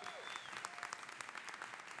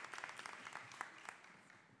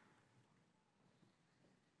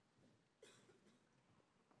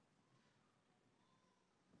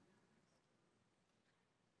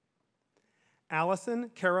 Allison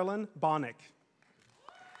Carolyn Bonnick.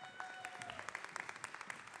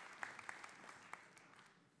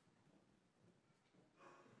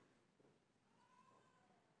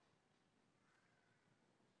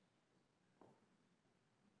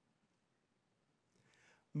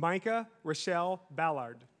 Micah Rochelle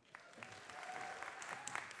Ballard.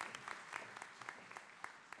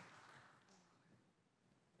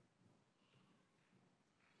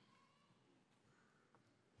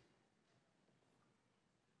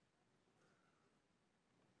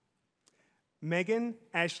 Megan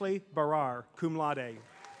Ashley Barrar, cum laude.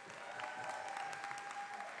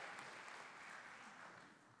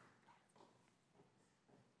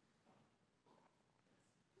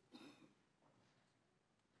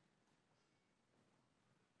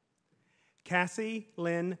 Cassie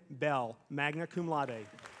Lynn Bell, magna cum laude.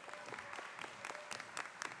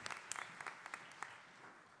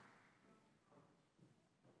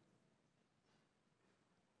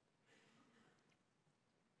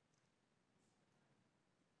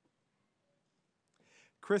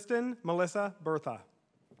 Kristen Melissa Bertha.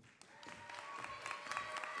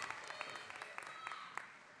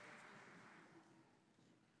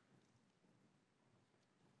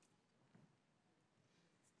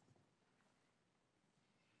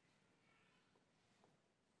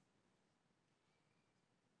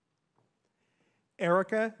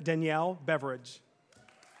 Erica Danielle Beveridge.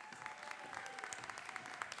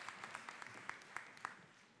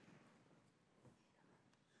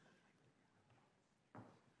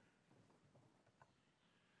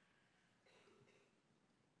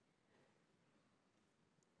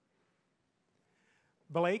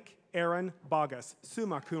 Blake Aaron Bogus,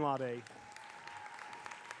 summa cum laude.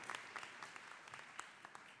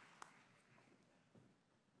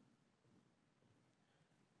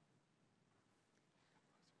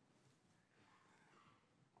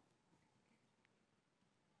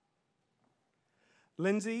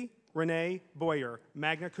 Lindsay Renee Boyer,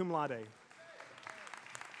 magna cum laude.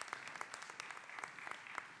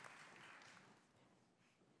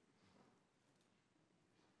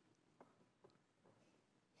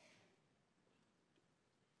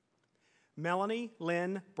 Melanie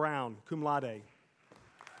Lynn Brown, cum laude.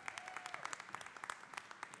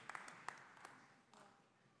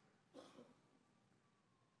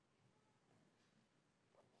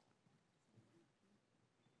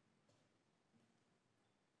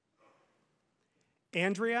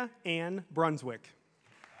 Andrea Ann Brunswick.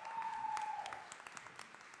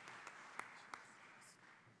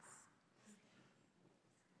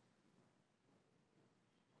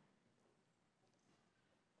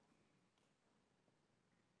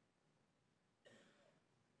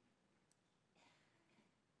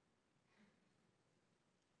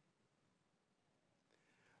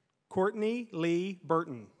 Courtney Lee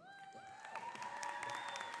Burton.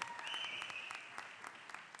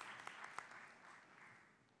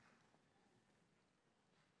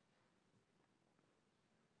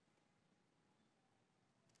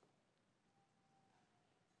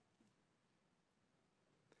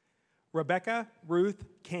 Rebecca Ruth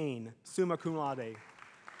Kane, summa cum laude.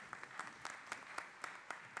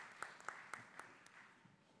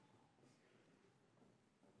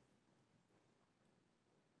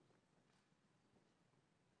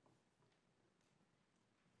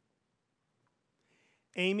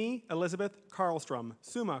 Amy Elizabeth Karlstrom,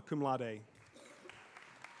 summa cum laude.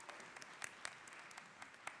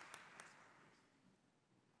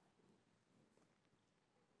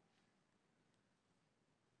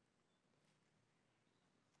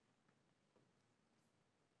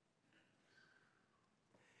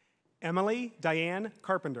 Emily Diane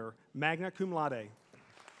Carpenter, magna cum laude.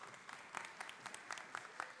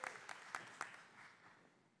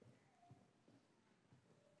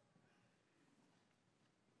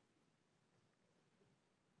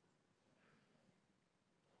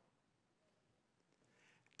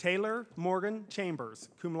 Taylor Morgan Chambers,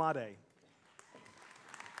 cum laude.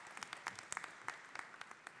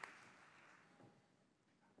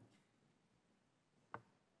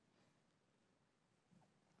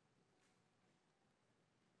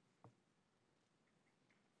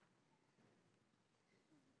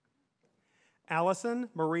 Allison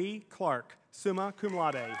Marie Clark, summa cum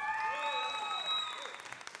laude.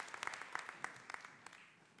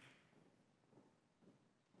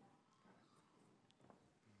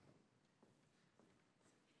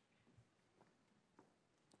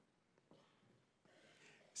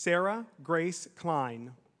 Sarah Grace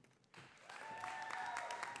Klein.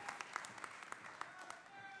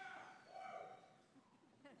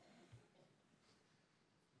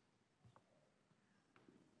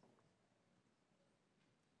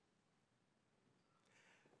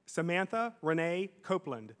 Samantha Renee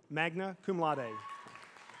Copeland, magna cum laude.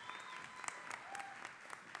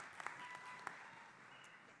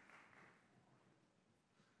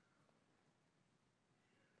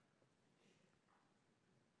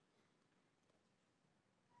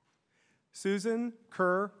 Susan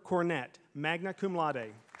Kerr Cornett, magna cum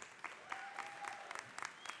laude.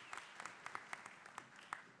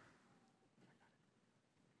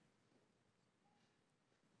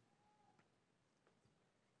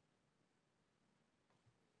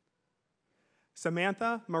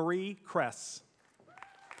 Samantha Marie Kress.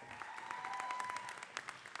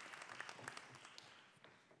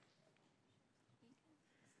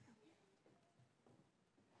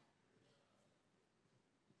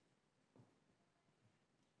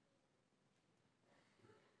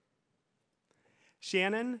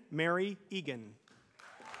 Shannon Mary Egan.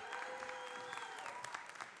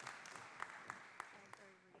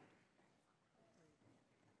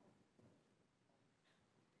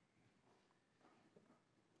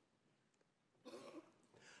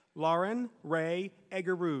 Lauren Ray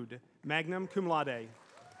Egerud, magna cum laude.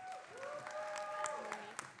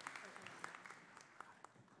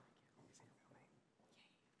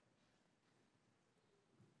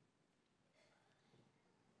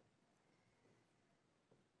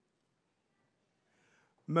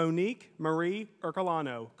 Monique Marie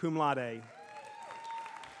Ercolano, cum laude.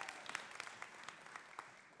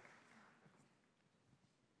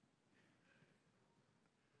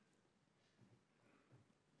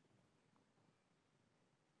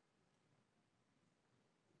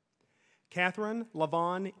 Catherine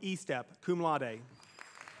Lavon Estep, cum laude.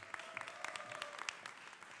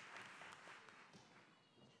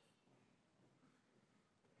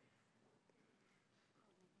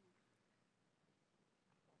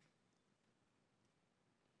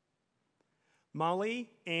 Molly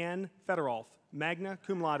Ann Federolf, magna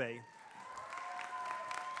cum laude.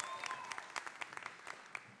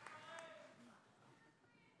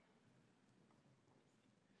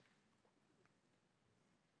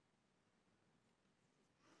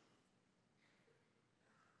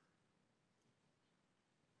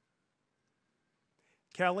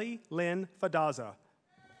 Kelly Lynn Fadaza,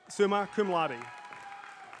 summa cum laude.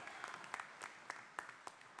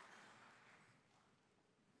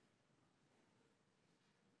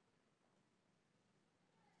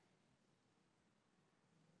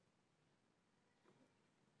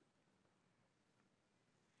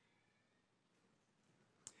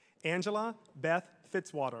 Angela Beth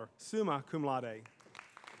Fitzwater, summa cum laude.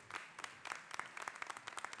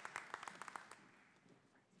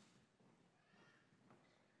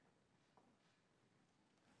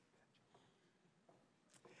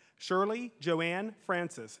 Shirley Joanne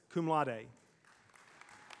Francis, cum laude.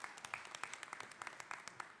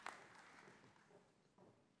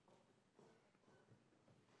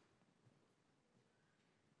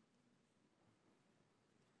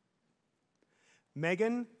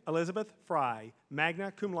 Megan Elizabeth Fry,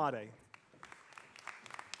 magna cum laude.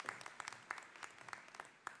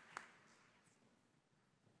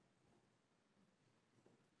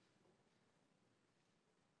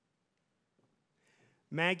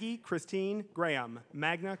 Maggie Christine Graham,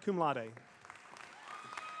 magna cum laude.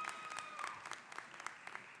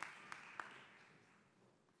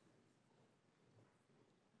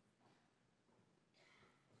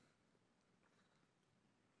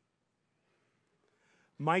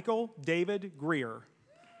 Michael David Greer.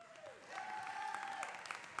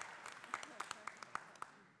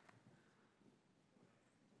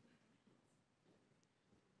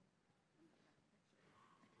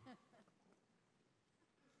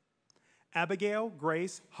 Abigail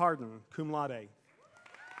Grace Harden, cum laude.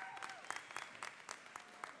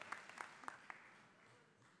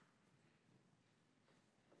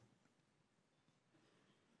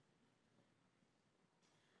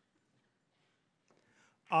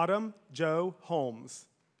 Autumn Joe Holmes.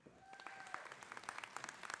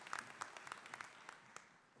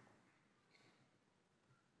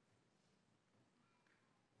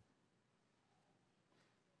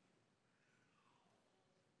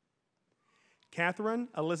 Catherine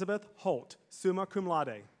Elizabeth Holt, summa cum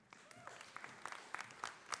laude.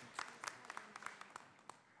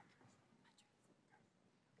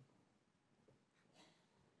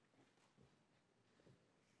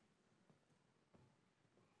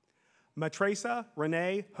 Matresa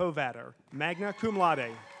Renee Hovatter, magna cum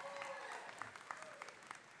laude.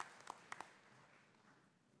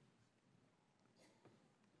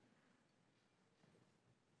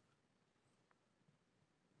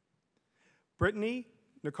 Brittany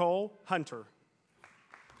Nicole Hunter.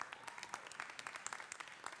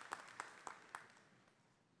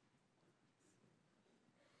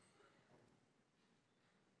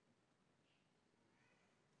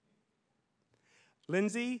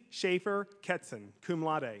 Lindsay Schaefer Ketson, cum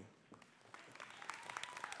laude.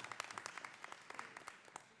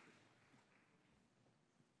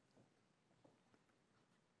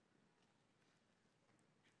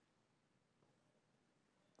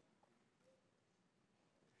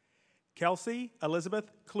 Kelsey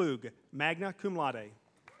Elizabeth Klug, magna cum laude.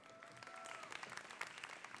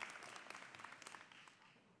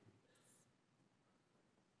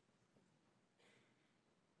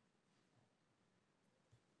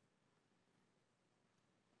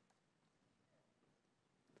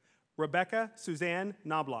 Rebecca Suzanne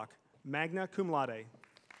Knobloch, magna cum laude.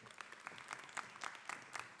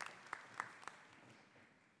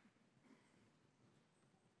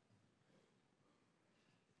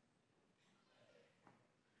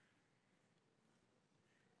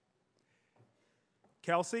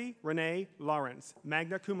 Kelsey Renee Lawrence,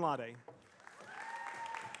 magna cum laude.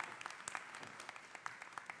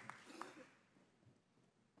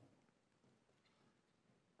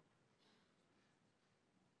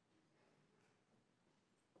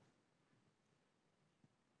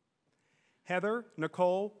 Heather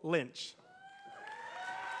Nicole Lynch.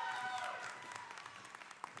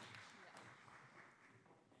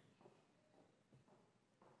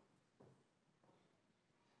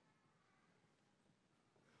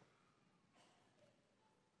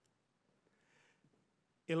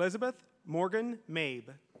 Elizabeth Morgan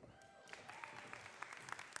Mabe.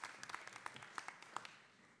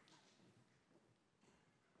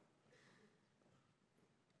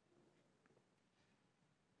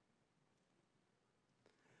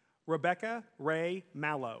 Rebecca Ray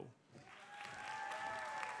Mallow.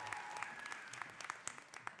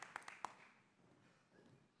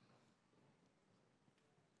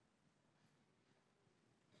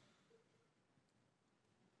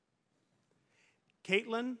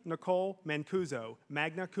 Caitlin Nicole Mancuso,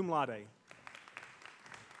 magna cum laude.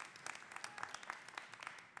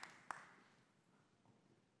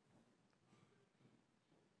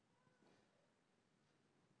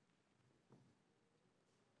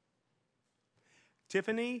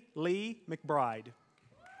 Tiffany Lee McBride.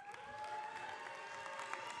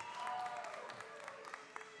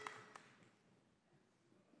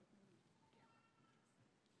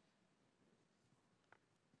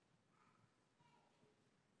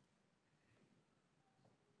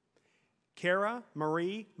 Kara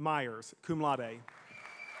Marie Myers, cum laude.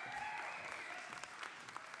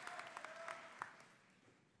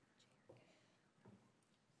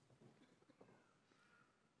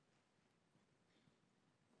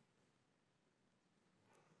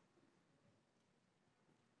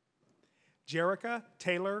 Jerica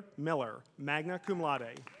Taylor Miller, magna cum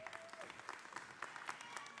laude.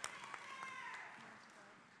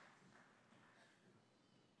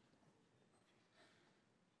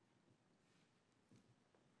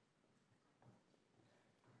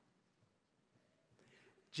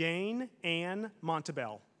 Jane Ann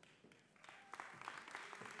Montabell.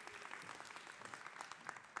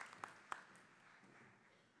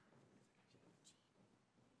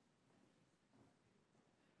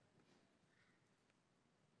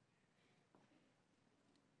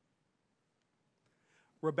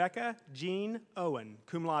 Rebecca Jean Owen,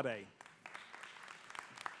 cum laude.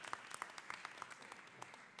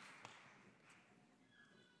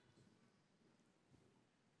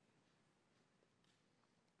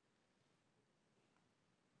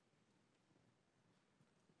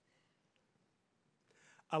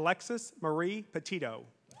 Alexis Marie Petito.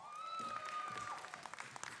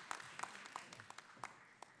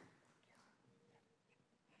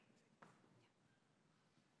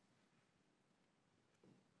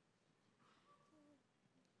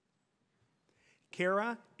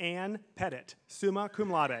 Kara Ann Pettit, summa cum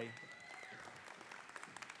laude.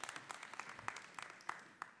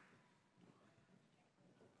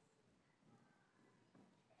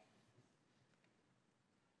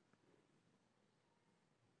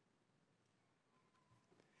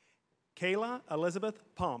 Kayla Elizabeth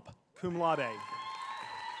Pomp, cum laude.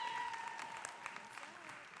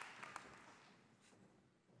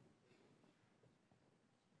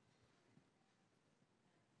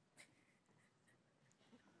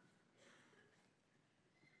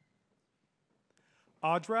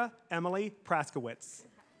 Audra Emily Praskowitz.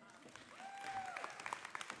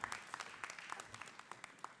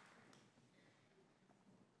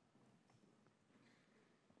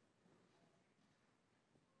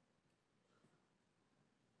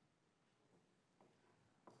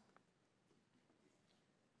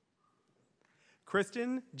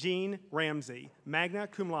 Kristen Jean Ramsey, magna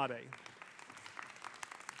cum laude.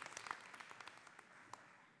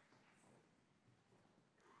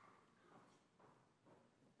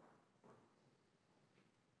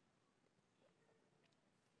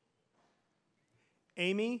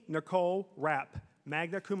 Amy Nicole Rapp,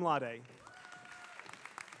 magna cum laude.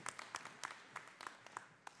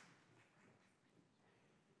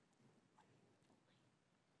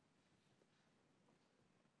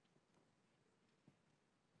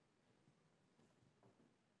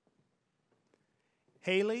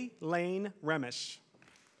 Haley Lane Remish.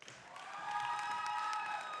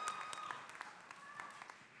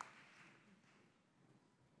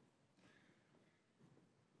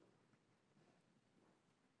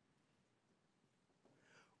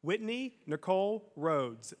 Whitney Nicole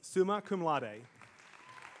Rhodes, summa cum laude.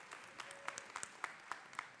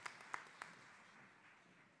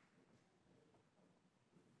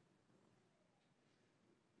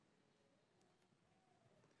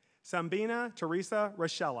 Sambina Teresa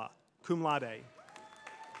Rochella, cum laude.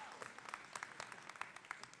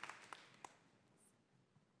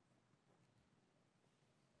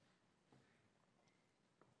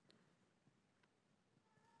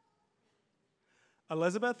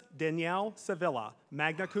 Elizabeth Danielle Sevilla,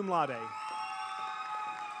 magna cum laude.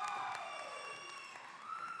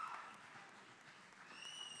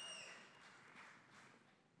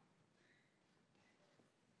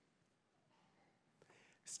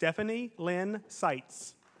 Stephanie Lynn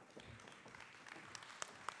Seitz.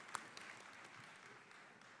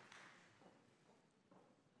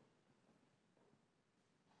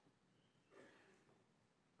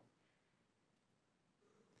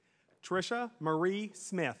 Trisha Marie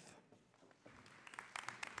Smith.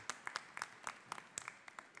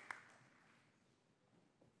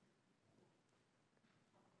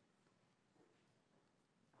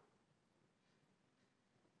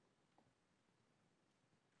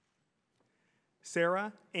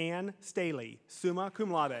 Sarah Ann Staley, summa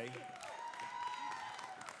cum laude.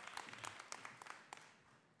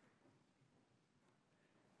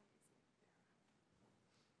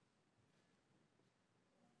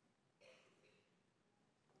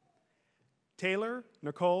 Taylor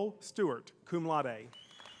Nicole Stewart, cum laude.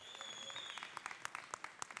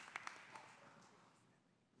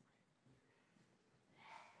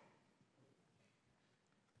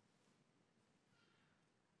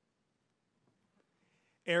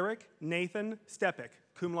 Eric Nathan Stepik,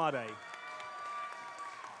 cum laude.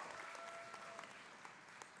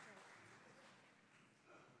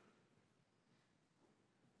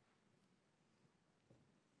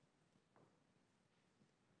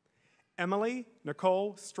 Emily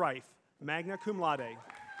Nicole Strife, magna cum laude.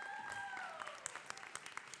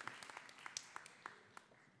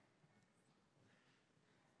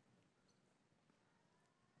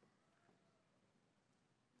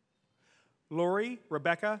 Lori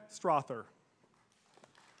Rebecca Strother.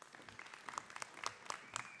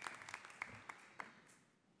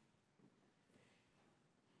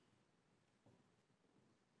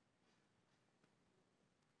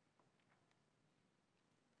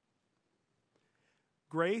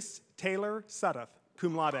 Grace Taylor Sudduth,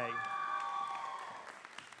 cum laude.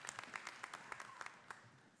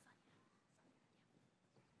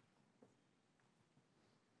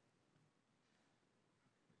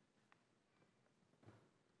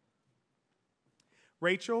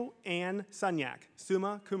 Rachel Ann Sunyak,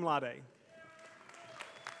 summa cum laude.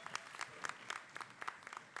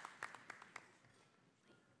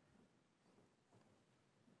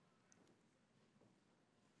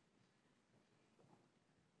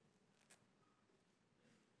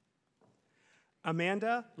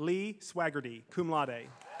 Amanda Lee Swaggerty, cum laude.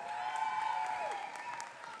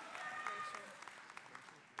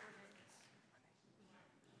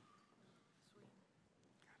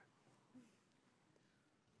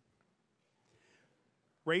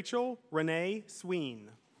 Rachel Renee Sween.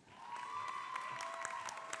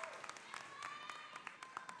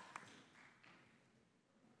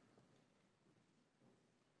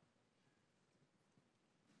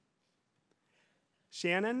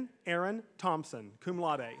 Shannon Aaron Thompson, cum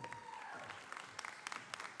laude.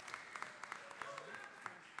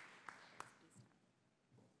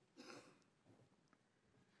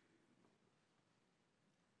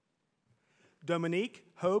 Dominique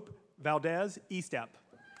Hope Valdez Estep.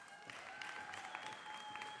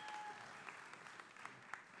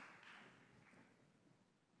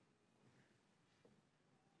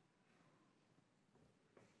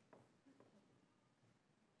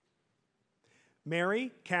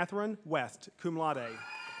 Mary Catherine West, cum laude.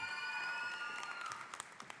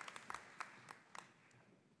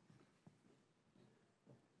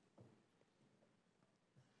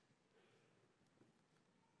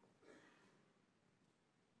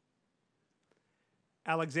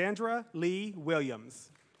 Alexandra Lee Williams.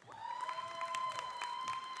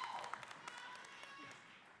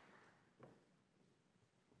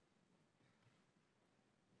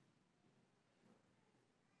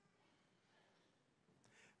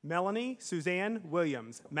 Melanie Suzanne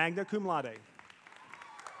Williams, magna cum laude.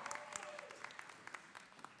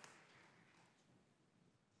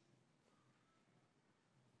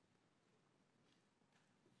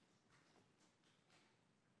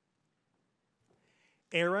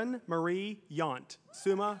 Erin Marie Yont,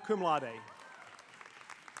 summa cum laude.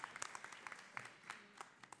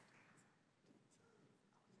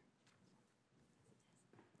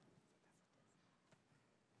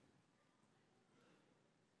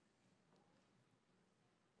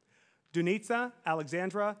 Dunitza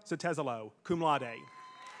Alexandra Sotezalo, cum laude.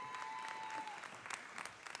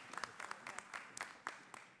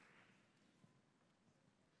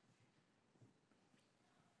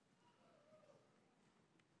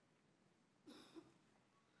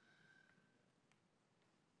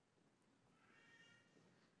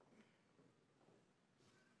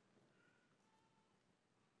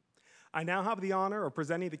 I now have the honor of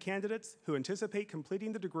presenting the candidates who anticipate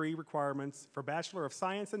completing the degree requirements for Bachelor of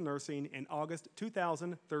Science in Nursing in August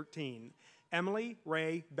 2013. Emily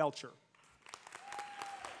Ray Belcher.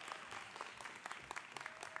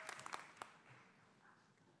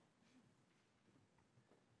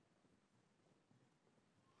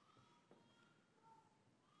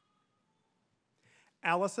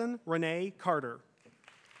 Allison Renee Carter.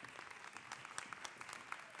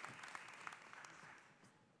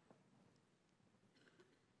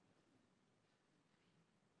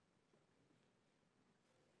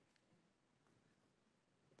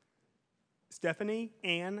 Stephanie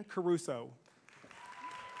Ann Caruso.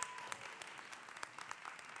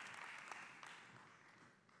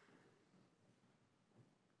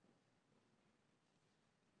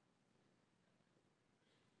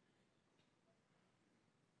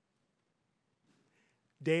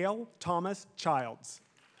 Dale Thomas Childs.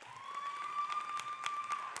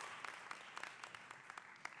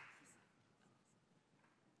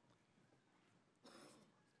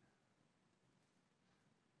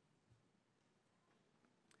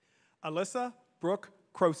 Alyssa Brooke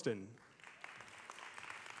Croston.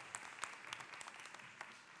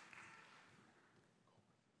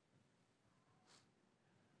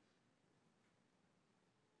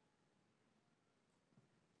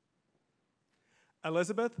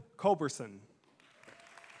 Elizabeth Culberson.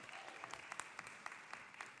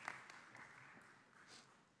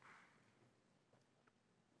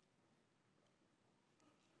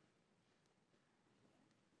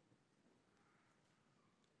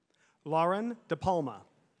 Lauren De Palma.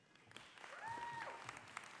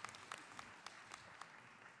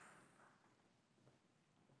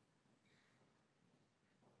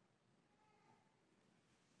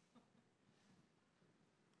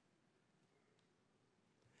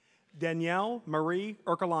 Danielle Marie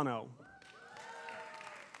Urcolano.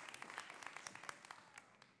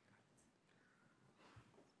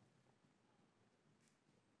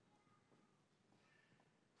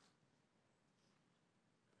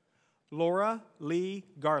 Laura Lee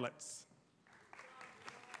Garlitz.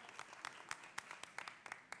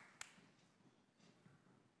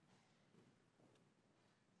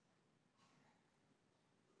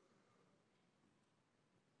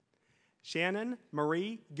 Shannon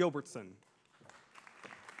Marie Gilbertson.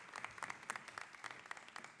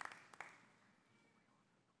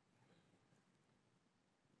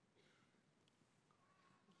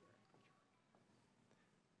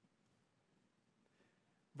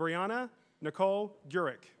 Brianna Nicole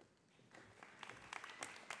Gurick.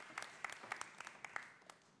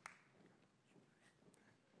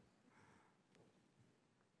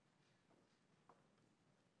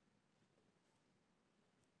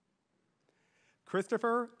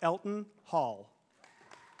 Christopher Elton Hall.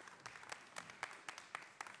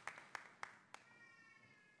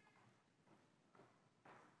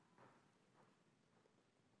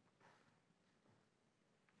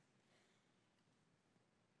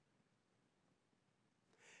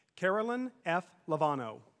 Carolyn F.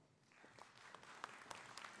 Lavano.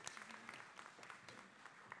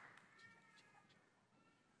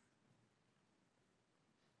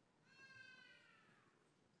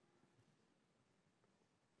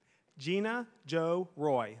 Gina Jo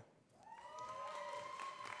Roy.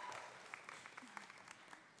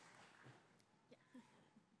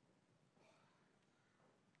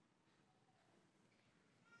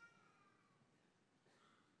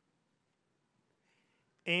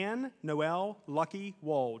 Anne Noelle Lucky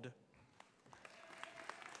Wold.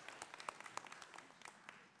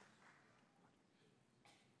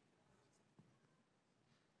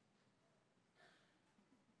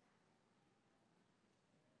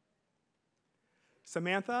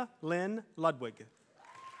 Samantha Lynn Ludwig.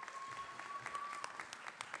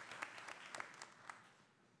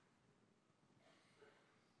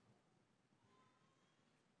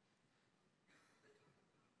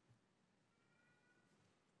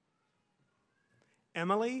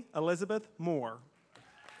 Emily Elizabeth Moore.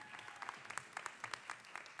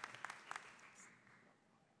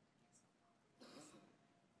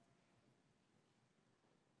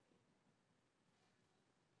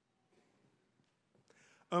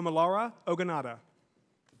 Omalara Oganada.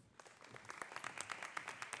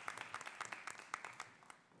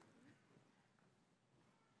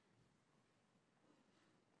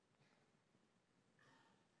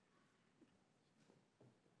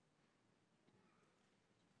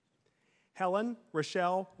 Helen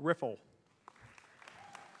Rochelle Riffle.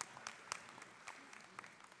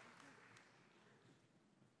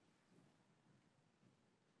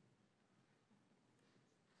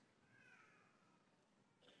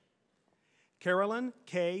 Carolyn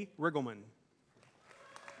K. Riggleman.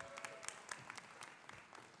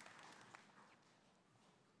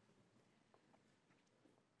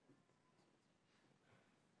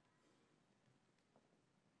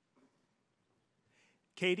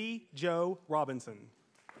 Katie Jo Robinson.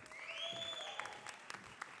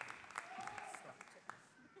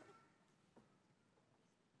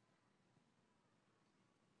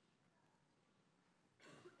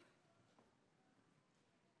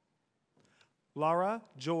 Laura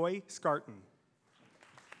Joy Scarton.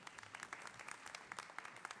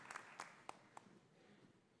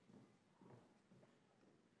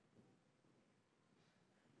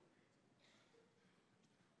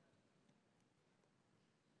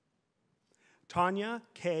 Tanya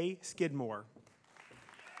K. Skidmore.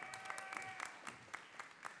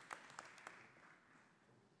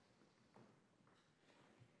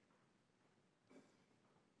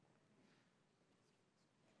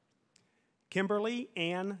 Kimberly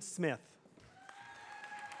Ann Smith.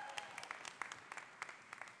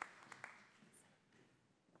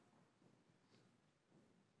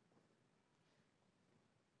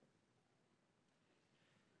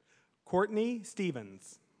 Courtney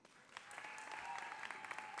Stevens.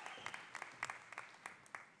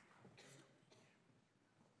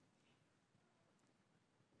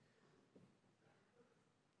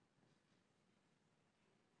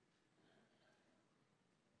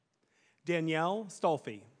 Danielle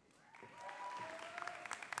Stolfi.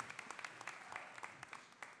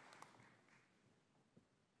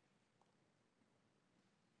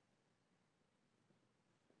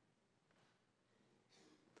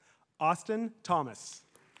 Austin Thomas.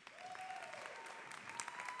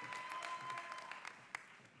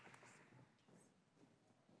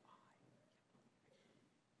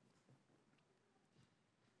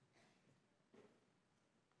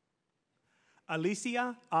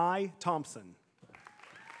 Alicia I. Thompson.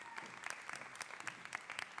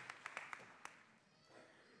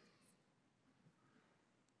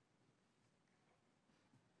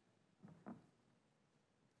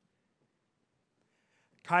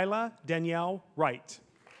 Kyla Danielle Wright.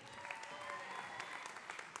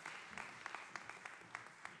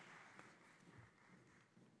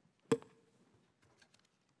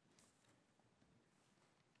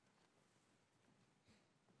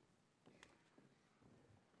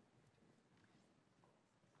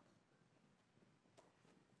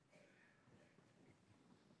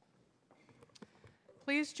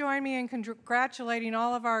 Please join me in congratulating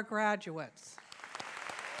all of our graduates.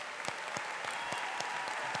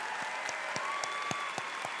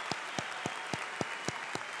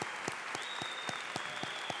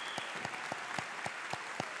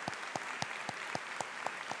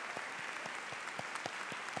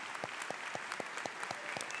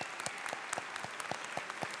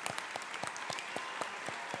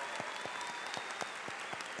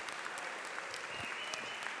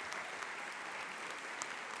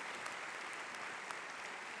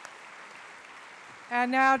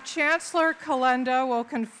 And now Chancellor Calenda will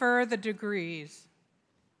confer the degrees.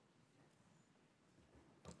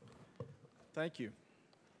 Thank you.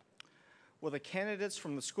 Will the candidates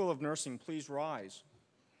from the School of Nursing please rise?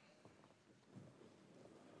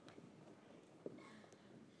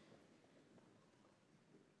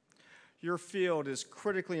 Your field is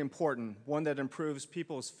critically important, one that improves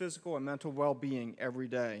people's physical and mental well-being every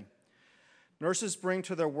day. Nurses bring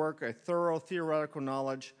to their work a thorough theoretical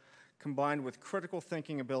knowledge combined with critical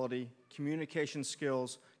thinking ability, communication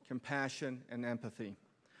skills, compassion, and empathy.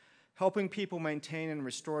 Helping people maintain and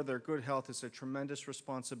restore their good health is a tremendous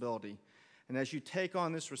responsibility. And as you take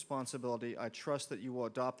on this responsibility, I trust that you will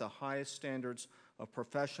adopt the highest standards of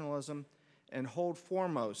professionalism and hold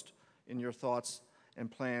foremost in your thoughts and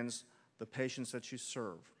plans the patients that you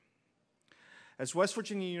serve. As West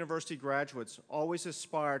Virginia University graduates, always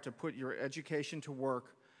aspire to put your education to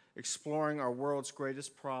work exploring our world's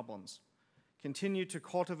greatest problems. Continue to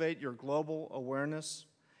cultivate your global awareness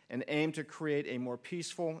and aim to create a more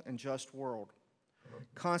peaceful and just world.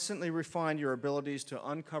 Constantly refine your abilities to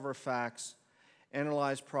uncover facts,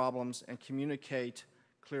 analyze problems, and communicate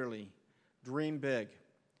clearly. Dream big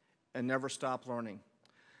and never stop learning.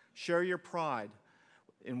 Share your pride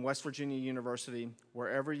in West Virginia University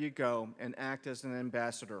wherever you go and act as an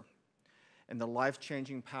ambassador and the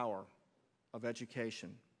life-changing power of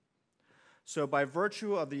education. So by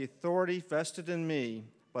virtue of the authority vested in me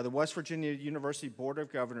by the West Virginia University Board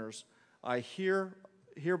of Governors, I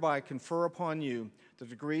hereby confer upon you the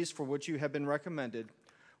degrees for which you have been recommended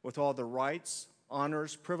with all the rights,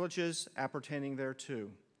 honors, privileges appertaining thereto.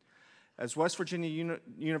 As West Virginia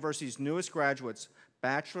University's newest graduates,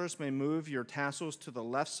 bachelors may move your tassels to the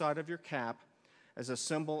left side of your cap as a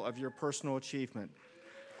symbol of your personal achievement.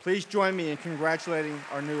 Please join me in congratulating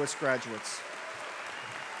our newest graduates.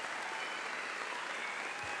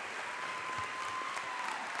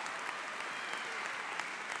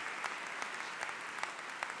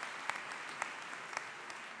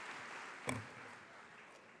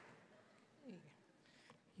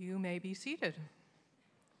 You may be seated.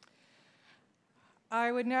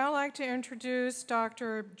 I would now like to introduce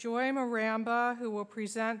Dr. Joy Maramba, who will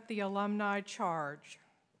present the alumni charge.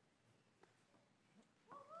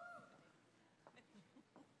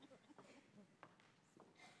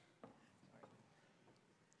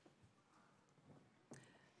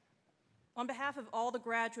 On behalf of all the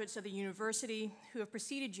graduates of the university who have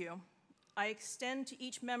preceded you, I extend to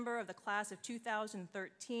each member of the class of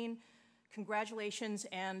 2013 congratulations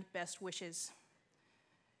and best wishes.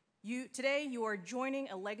 Today, you are joining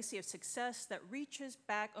a legacy of success that reaches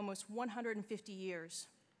back almost 150 years.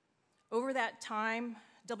 Over that time,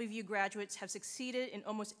 WVU graduates have succeeded in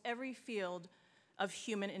almost every field of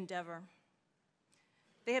human endeavor.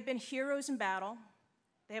 They have been heroes in battle.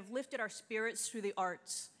 They have lifted our spirits through the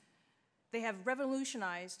arts. They have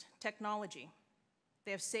revolutionized technology.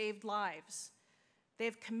 They have saved lives. They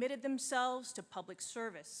have committed themselves to public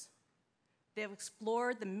service. They have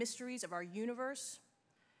explored the mysteries of our universe.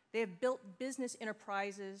 They have built business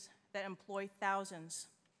enterprises that employ thousands.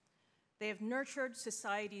 They have nurtured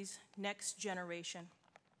society's next generation.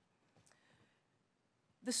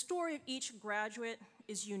 The story of each graduate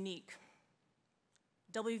is unique.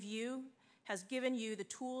 WVU has given you the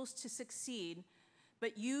tools to succeed,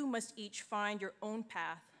 but you must each find your own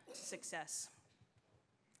path to success.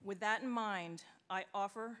 With that in mind, I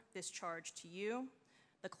offer this charge to you,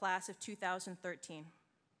 the class of 2013.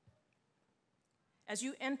 As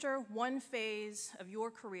you enter one phase of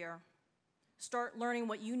your career, start learning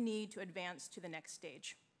what you need to advance to the next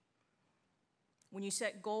stage. When you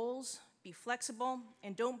set goals, be flexible,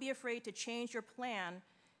 and don't be afraid to change your plan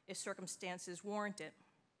if circumstances warrant it.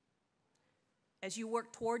 As you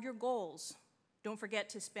work toward your goals, don't forget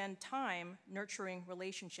to spend time nurturing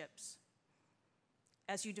relationships.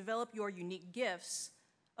 As you develop your unique gifts,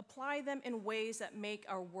 apply them in ways that make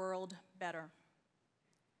our world better.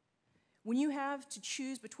 When you have to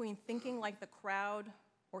choose between thinking like the crowd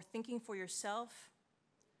or thinking for yourself,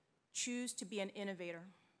 choose to be an innovator.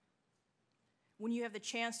 When you have the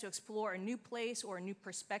chance to explore a new place or a new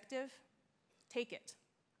perspective, take it.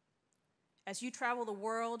 As you travel the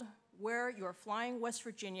world, wear your flying West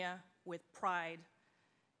Virginia with pride.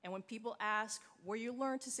 And when people ask where you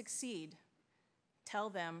learned to succeed, tell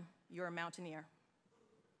them you're a mountaineer.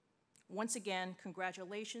 Once again,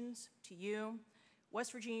 congratulations to you,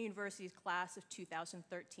 West Virginia University's class of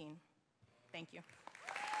 2013. Thank you.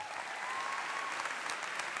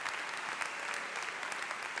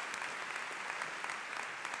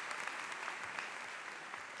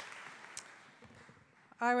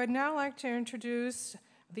 I would now like to introduce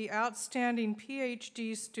the outstanding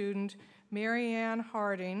PhD student, Marianne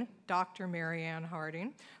Harding, Dr. Marianne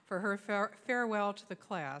Harding, for her farewell to the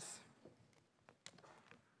class.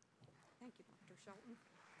 Thank you, Dr. Shelton.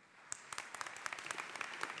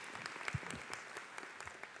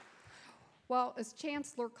 Well, as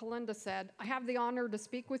Chancellor Kalinda said, I have the honor to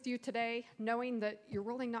speak with you today, knowing that you're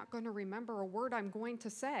really not going to remember a word I'm going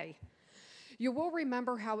to say. You will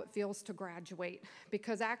remember how it feels to graduate,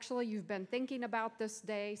 because actually you've been thinking about this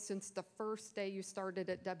day since the first day you started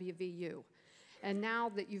at WVU. And now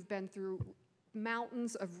that you've been through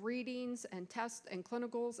mountains of readings and tests and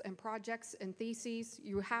clinicals and projects and theses,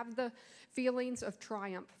 you have the feelings of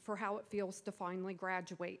triumph for how it feels to finally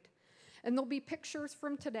graduate. And there'll be pictures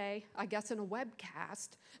from today, I guess in a webcast,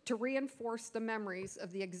 to reinforce the memories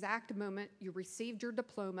of the exact moment you received your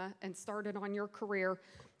diploma and started on your career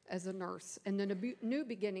as a nurse, and the new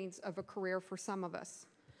beginnings of a career for some of us.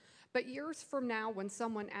 But years from now, when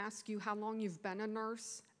someone asks you how long you've been a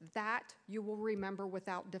nurse, that you will remember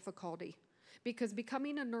without difficulty. Because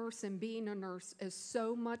becoming a nurse and being a nurse is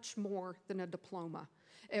so much more than a diploma.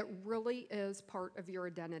 It really is part of your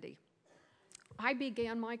identity. I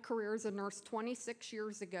began my career as a nurse 26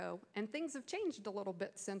 years ago, and things have changed a little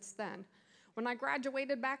bit since then. When I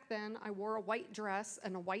graduated back then, I wore a white dress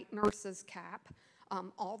and a white nurse's cap.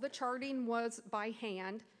 All the charting was by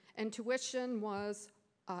hand, and tuition was,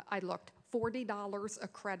 I looked, $40 a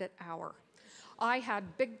credit hour. I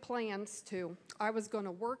had big plans too. I was going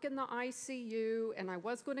to work in the ICU, and I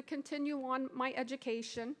was going to continue on my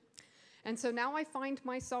education. And so now I find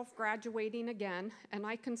myself graduating again, and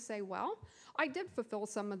I can say, well, I did fulfill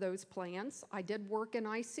some of those plans. I did work in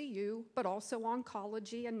ICU, but also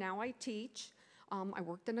oncology, and now I teach. I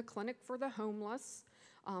worked in a clinic for the homeless.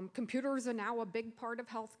 Computers are now a big part of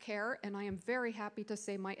healthcare, and I am very happy to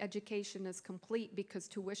say my education is complete because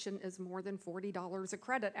tuition is more than $40 a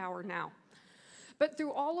credit hour now. But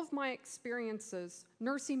through all of my experiences,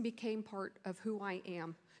 nursing became part of who I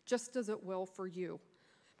am, just as it will for you.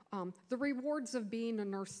 The rewards of being a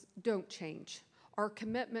nurse don't change. Our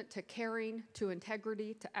commitment to caring, to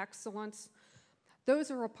integrity, to excellence,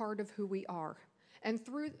 those are a part of who we are. And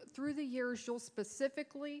through the years, you'll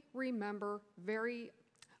specifically remember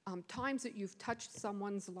times that you've touched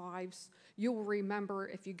someone's lives. You'll remember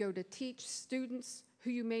if you go to teach students who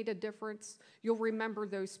you made a difference. You'll remember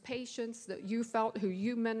those patients that you felt, who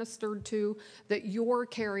you ministered to, that your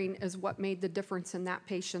caring is what made the difference in that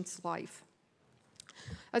patient's life.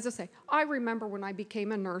 As I say, I remember when I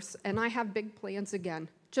became a nurse, and I have big plans again,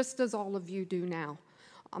 just as all of you do now.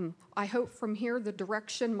 I hope from here the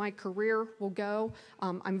direction my career will go.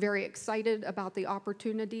 I'm very excited about the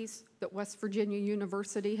opportunities that West Virginia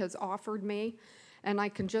University has offered me. And I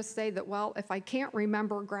can just say that, well, if I can't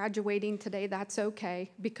remember graduating today, that's okay,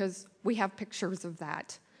 because we have pictures of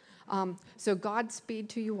that. So Godspeed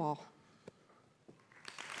to you all.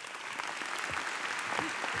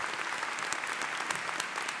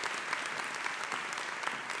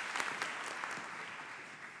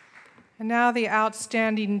 And now the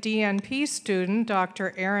outstanding DNP student,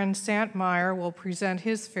 Dr. Aaron Santmeyer, will present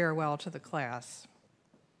his farewell to the class.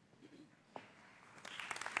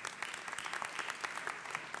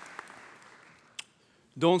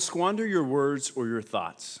 Don't squander your words or your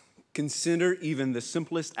thoughts. Consider even the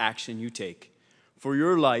simplest action you take. For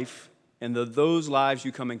your life and those lives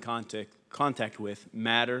you come in contact with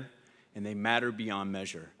matter, and they matter beyond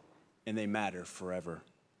measure, and they matter forever.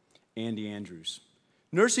 Andy Andrews.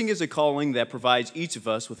 Nursing is a calling that provides each of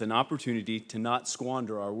us with an opportunity to not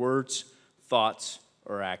squander our words, thoughts,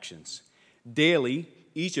 or actions. Daily,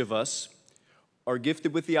 each of us are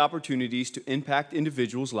gifted with the opportunities to impact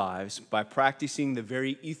individuals' lives by practicing the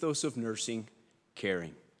very ethos of nursing,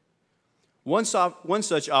 caring. One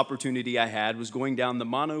such opportunity I had was going down the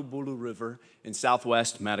Manobulu River in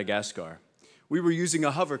southwest Madagascar. We were using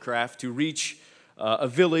a hovercraft to reach a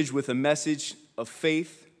village with a message of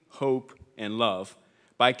faith, hope, and love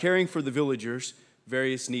by caring for the villagers'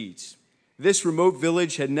 various needs. This remote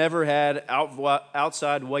village had never had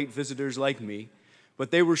outside white visitors like me,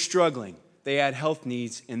 but they were struggling. They had health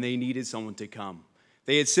needs, and they needed someone to come.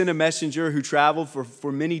 They had sent a messenger who traveled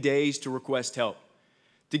for many days to request help.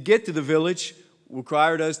 To get to the village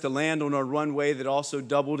required us to land on a runway that also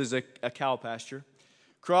doubled as a cow pasture,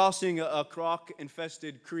 crossing a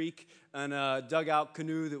croc-infested creek and a dugout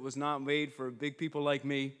canoe that was not made for big people like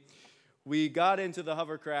me. We got into the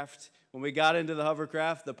hovercraft. When we got into the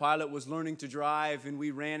hovercraft, the pilot was learning to drive, and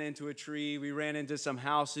we ran into a tree. We ran into some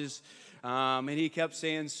houses, and he kept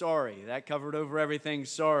saying, sorry. That covered over everything,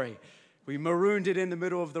 sorry. We marooned it in the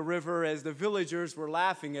middle of the river as the villagers were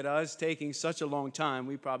laughing at us taking such a long time.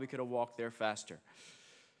 We probably could have walked there faster.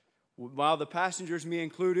 While the passengers, me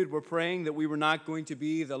included, were praying that we were not going to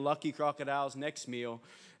be the lucky crocodile's next meal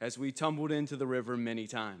as we tumbled into the river many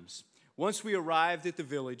times. Once we arrived at the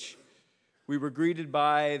village, we were greeted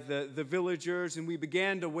by the villagers, and we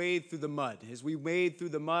began to wade through the mud. As we wade through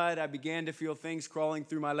the mud, I began to feel things crawling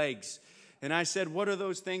through my legs. And I said, what are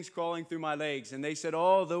those things crawling through my legs? And they said,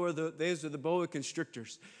 oh, those are the boa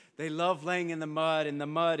constrictors. They love laying in the mud, and the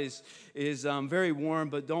mud is very warm,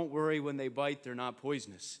 but don't worry, when they bite, they're not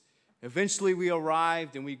poisonous. Eventually, we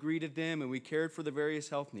arrived, and we greeted them, and we cared for the various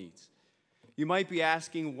health needs. You might be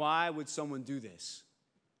asking, why would someone do this?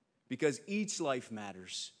 Because each life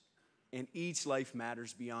matters. And each life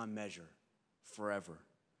matters beyond measure, forever.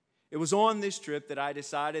 It was on this trip that I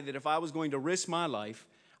decided that if I was going to risk my life,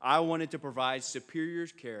 I wanted to provide superior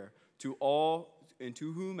care to all and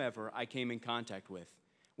to whomever I came in contact with.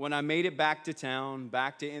 When I made it back to town,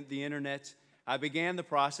 back to the internet, I began the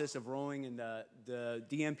process of enrolling in the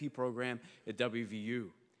DNP program at WVU.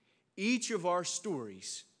 Each of our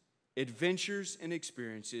stories, adventures, and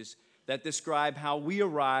experiences that describe how we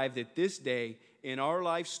arrived at this day in our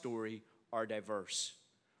life story are diverse.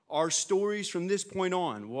 Our stories from this point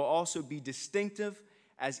on will also be distinctive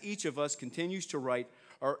as each of us continues to write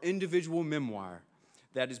our individual memoir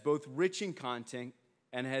that is both rich in content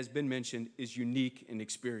and, has been mentioned, is unique in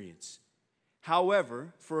experience.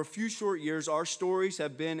 However, for a few short years, our stories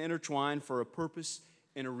have been intertwined for a purpose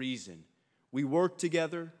and a reason. We worked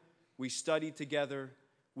together, we studied together,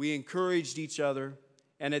 we encouraged each other,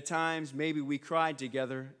 and at times, maybe we cried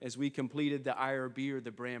together as we completed the IRB or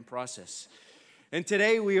the brand process. And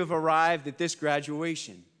today we have arrived at this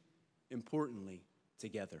graduation, importantly,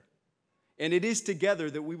 together. And it is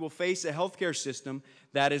together that we will face a healthcare system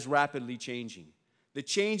that is rapidly changing. The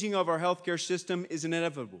changing of our healthcare system is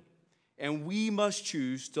inevitable, and we must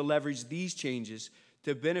choose to leverage these changes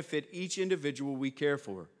to benefit each individual we care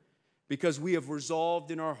for, because we have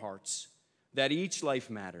resolved in our hearts that each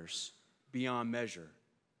life matters beyond measure,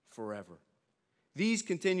 forever. These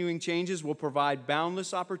continuing changes will provide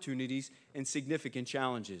boundless opportunities and significant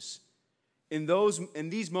challenges. In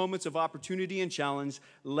these moments of opportunity and challenge,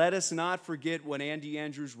 let us not forget what Andy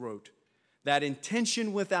Andrews wrote, that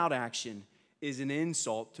intention without action is an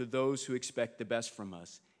insult to those who expect the best from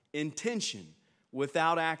us. Intention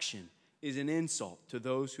without action is an insult to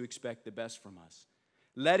those who expect the best from us.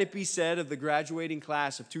 Let it be said of the graduating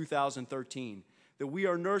class of 2013 that we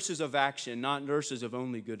are nurses of action, not nurses of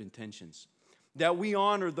only good intentions. That we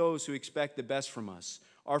honor those who expect the best from us,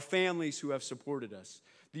 our families who have supported us,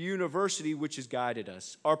 the university which has guided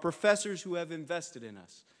us, our professors who have invested in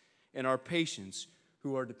us, and our patients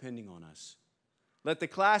who are depending on us. Let the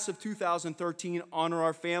class of 2013 honor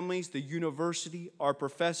our families, the university, our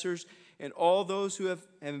professors, and all those who have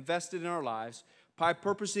invested in our lives by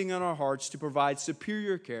purposing in our hearts to provide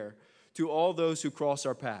superior care to all those who cross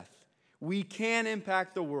our path. We can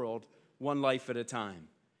impact the world one life at a time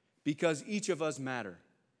because each of us matter,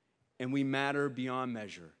 and we matter beyond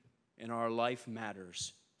measure, and our life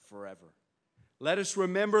matters forever. Let us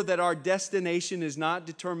remember that our destination is not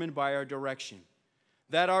determined by our direction,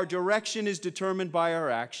 that our direction is determined by our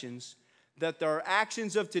actions, that our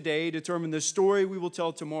actions of today determine the story we will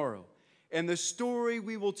tell tomorrow. And the story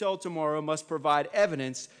we will tell tomorrow must provide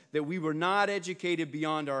evidence that we were not educated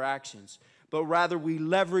beyond our actions, but rather we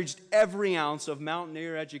leveraged every ounce of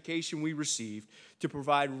mountaineer education we received to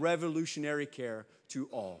provide revolutionary care to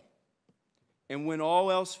all. And when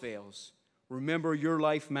all else fails, remember your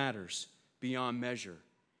life matters beyond measure,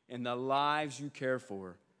 and the lives you care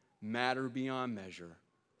for matter beyond measure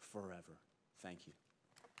forever. Thank you.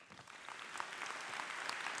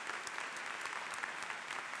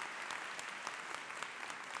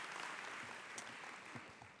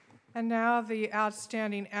 And now the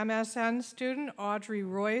outstanding MSN student, Audrey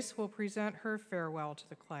Royce, will present her farewell to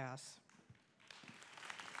the class.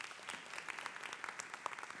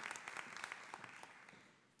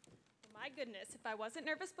 My goodness, if I wasn't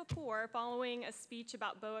nervous before, following a speech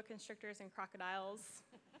about boa constrictors and crocodiles,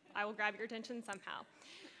 I will grab your attention somehow.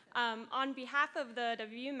 On behalf of the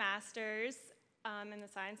WU Masters in the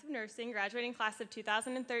Science of Nursing graduating class of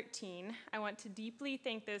 2013, I want to deeply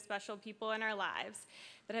thank those special people in our lives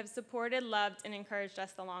that have supported, loved, and encouraged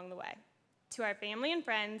us along the way. To our family and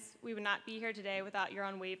friends, we would not be here today without your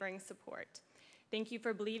unwavering support. Thank you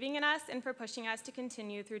for believing in us and for pushing us to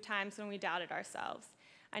continue through times when we doubted ourselves.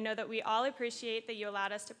 I know that we all appreciate that you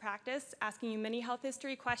allowed us to practice asking you many health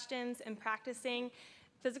history questions and practicing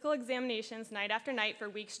physical examinations night after night for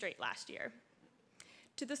weeks straight last year.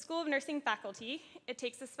 To the School of Nursing faculty, it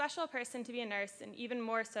takes a special person to be a nurse and even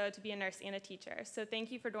more so to be a nurse and a teacher, so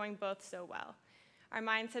thank you for doing both so well. Our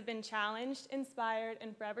minds have been challenged, inspired,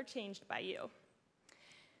 and forever changed by you.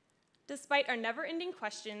 Despite our never-ending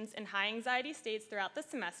questions and high anxiety states throughout the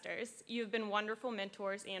semesters, you have been wonderful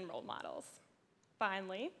mentors and role models.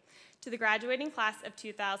 Finally, to the graduating class of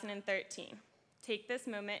 2013, take this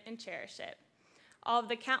moment and cherish it. All of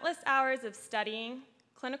the countless hours of studying,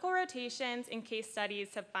 clinical rotations, and case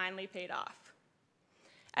studies have finally paid off.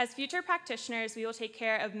 As future practitioners, we will take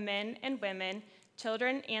care of men and women,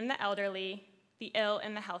 children and the elderly, the ill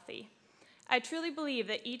and the healthy. I truly believe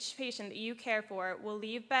that each patient that you care for will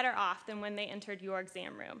leave better off than when they entered your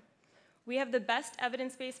exam room. We have the best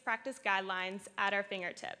evidence-based practice guidelines at our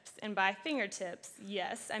fingertips. And by fingertips,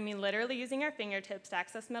 yes, I mean literally using our fingertips to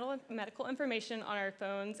access medical information on our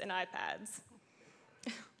phones and iPads.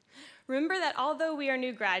 Remember that although we are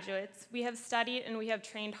new graduates, we have studied and we have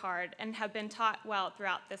trained hard and have been taught well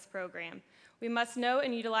throughout this program. We must know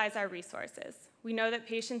and utilize our resources. We know that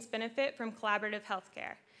patients benefit from collaborative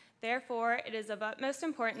healthcare. Therefore, it is of utmost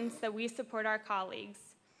importance that we support our colleagues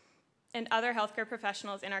and other healthcare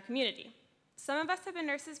professionals in our community. Some of us have been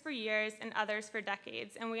nurses for years and others for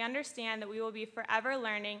decades, and we understand that we will be forever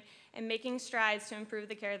learning and making strides to improve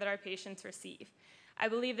the care that our patients receive. I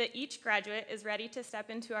believe that each graduate is ready to step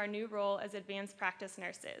into our new role as advanced practice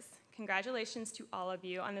nurses. Congratulations to all of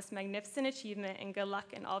you on this magnificent achievement, and good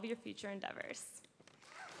luck in all of your future endeavors.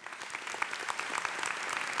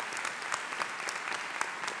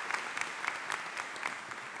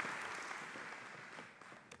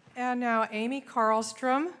 And now Amy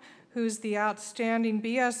Karlstrom, who's the outstanding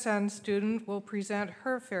BSN student, will present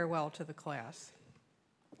her farewell to the class.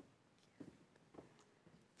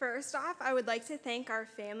 First off, I would like to thank our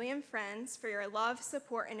family and friends for your love,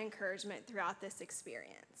 support, and encouragement throughout this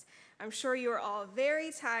experience. I'm sure you are all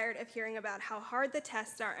very tired of hearing about how hard the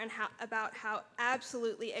tests are and about how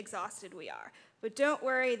absolutely exhausted we are. But don't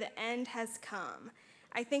worry, the end has come.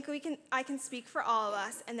 I think I can speak for all of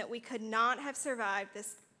us, and that we could not have survived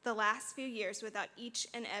the last few years without each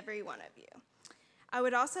and every one of you. I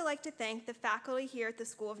would also like to thank the faculty here at the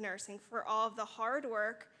School of Nursing for all of the hard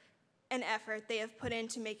work and effort they have put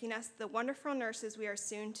into making us the wonderful nurses we are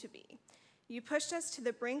soon to be. You pushed us to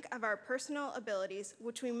the brink of our personal abilities,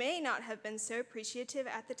 which we may not have been so appreciative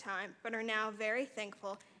at the time, but are now very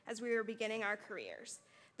thankful as we were beginning our careers.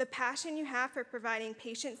 The passion you have for providing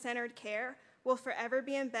patient-centered care will forever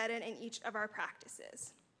be embedded in each of our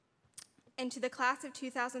practices. And to the class of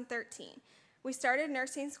 2013, we started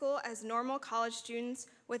nursing school as normal college students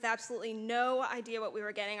with absolutely no idea what we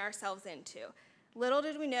were getting ourselves into. Little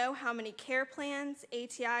did we know how many care plans,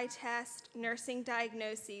 ATI tests, nursing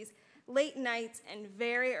diagnoses, late nights, and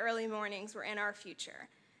very early mornings were in our future.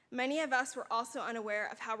 Many of us were also unaware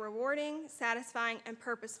of how rewarding, satisfying, and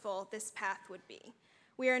purposeful this path would be.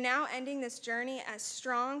 We are now ending this journey as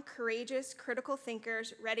strong, courageous, critical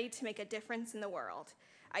thinkers ready to make a difference in the world.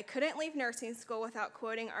 I couldn't leave nursing school without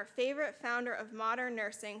quoting our favorite founder of modern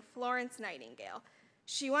nursing, Florence Nightingale.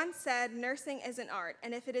 She once said, "Nursing is an art,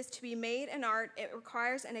 and if it is to be made an art, it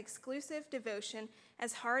requires an exclusive devotion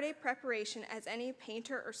as hard a preparation as any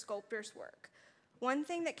painter or sculptor's work. One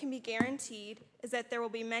thing that can be guaranteed is that there will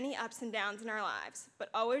be many ups and downs in our lives, but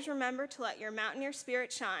always remember to let your mountaineer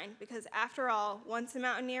spirit shine, because after all, once a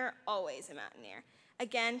mountaineer, always a mountaineer.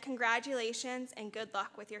 Again, congratulations and good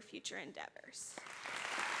luck with your future endeavors.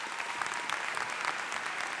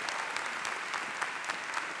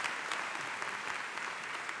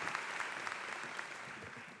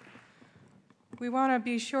 We want to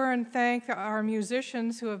be sure and thank our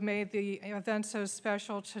musicians who have made the event so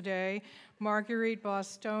special today, Marguerite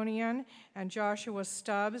Bostonian and Joshua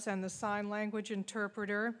Stubbs, and the sign language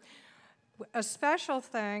interpreter. A special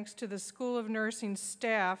thanks to the School of Nursing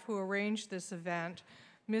staff who arranged this event,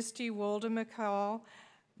 Misty Wolde-McCall,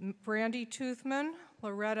 Brandy Toothman,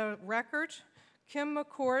 Loretta Reckert, Kim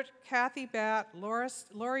McCourt, Kathy Batt,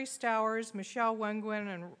 Lori Stowers, Michelle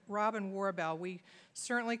Wengwin, and Robin Warbell. We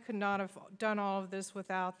certainly could not have done all of this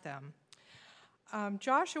without them.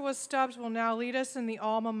 Joshua Stubbs will now lead us in the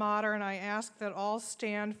Alma Mater, and I ask that all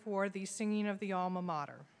stand for the singing of the Alma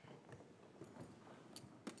Mater.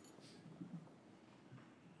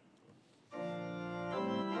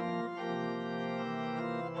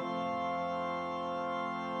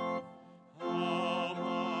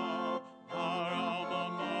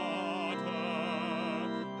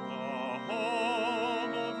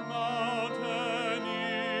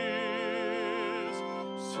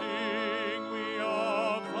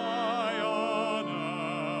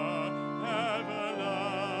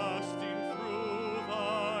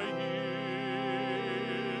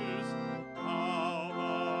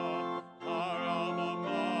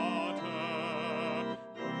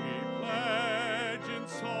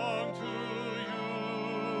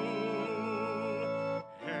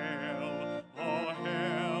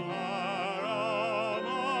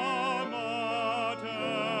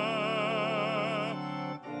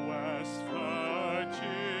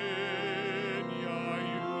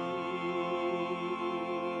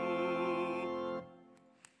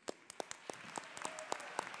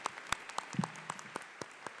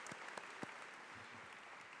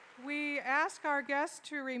 We ask our guests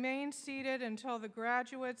to remain seated until the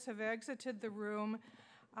graduates have exited the room,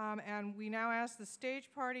 and we now ask the stage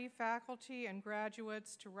party, faculty, and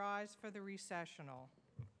graduates to rise for the recessional.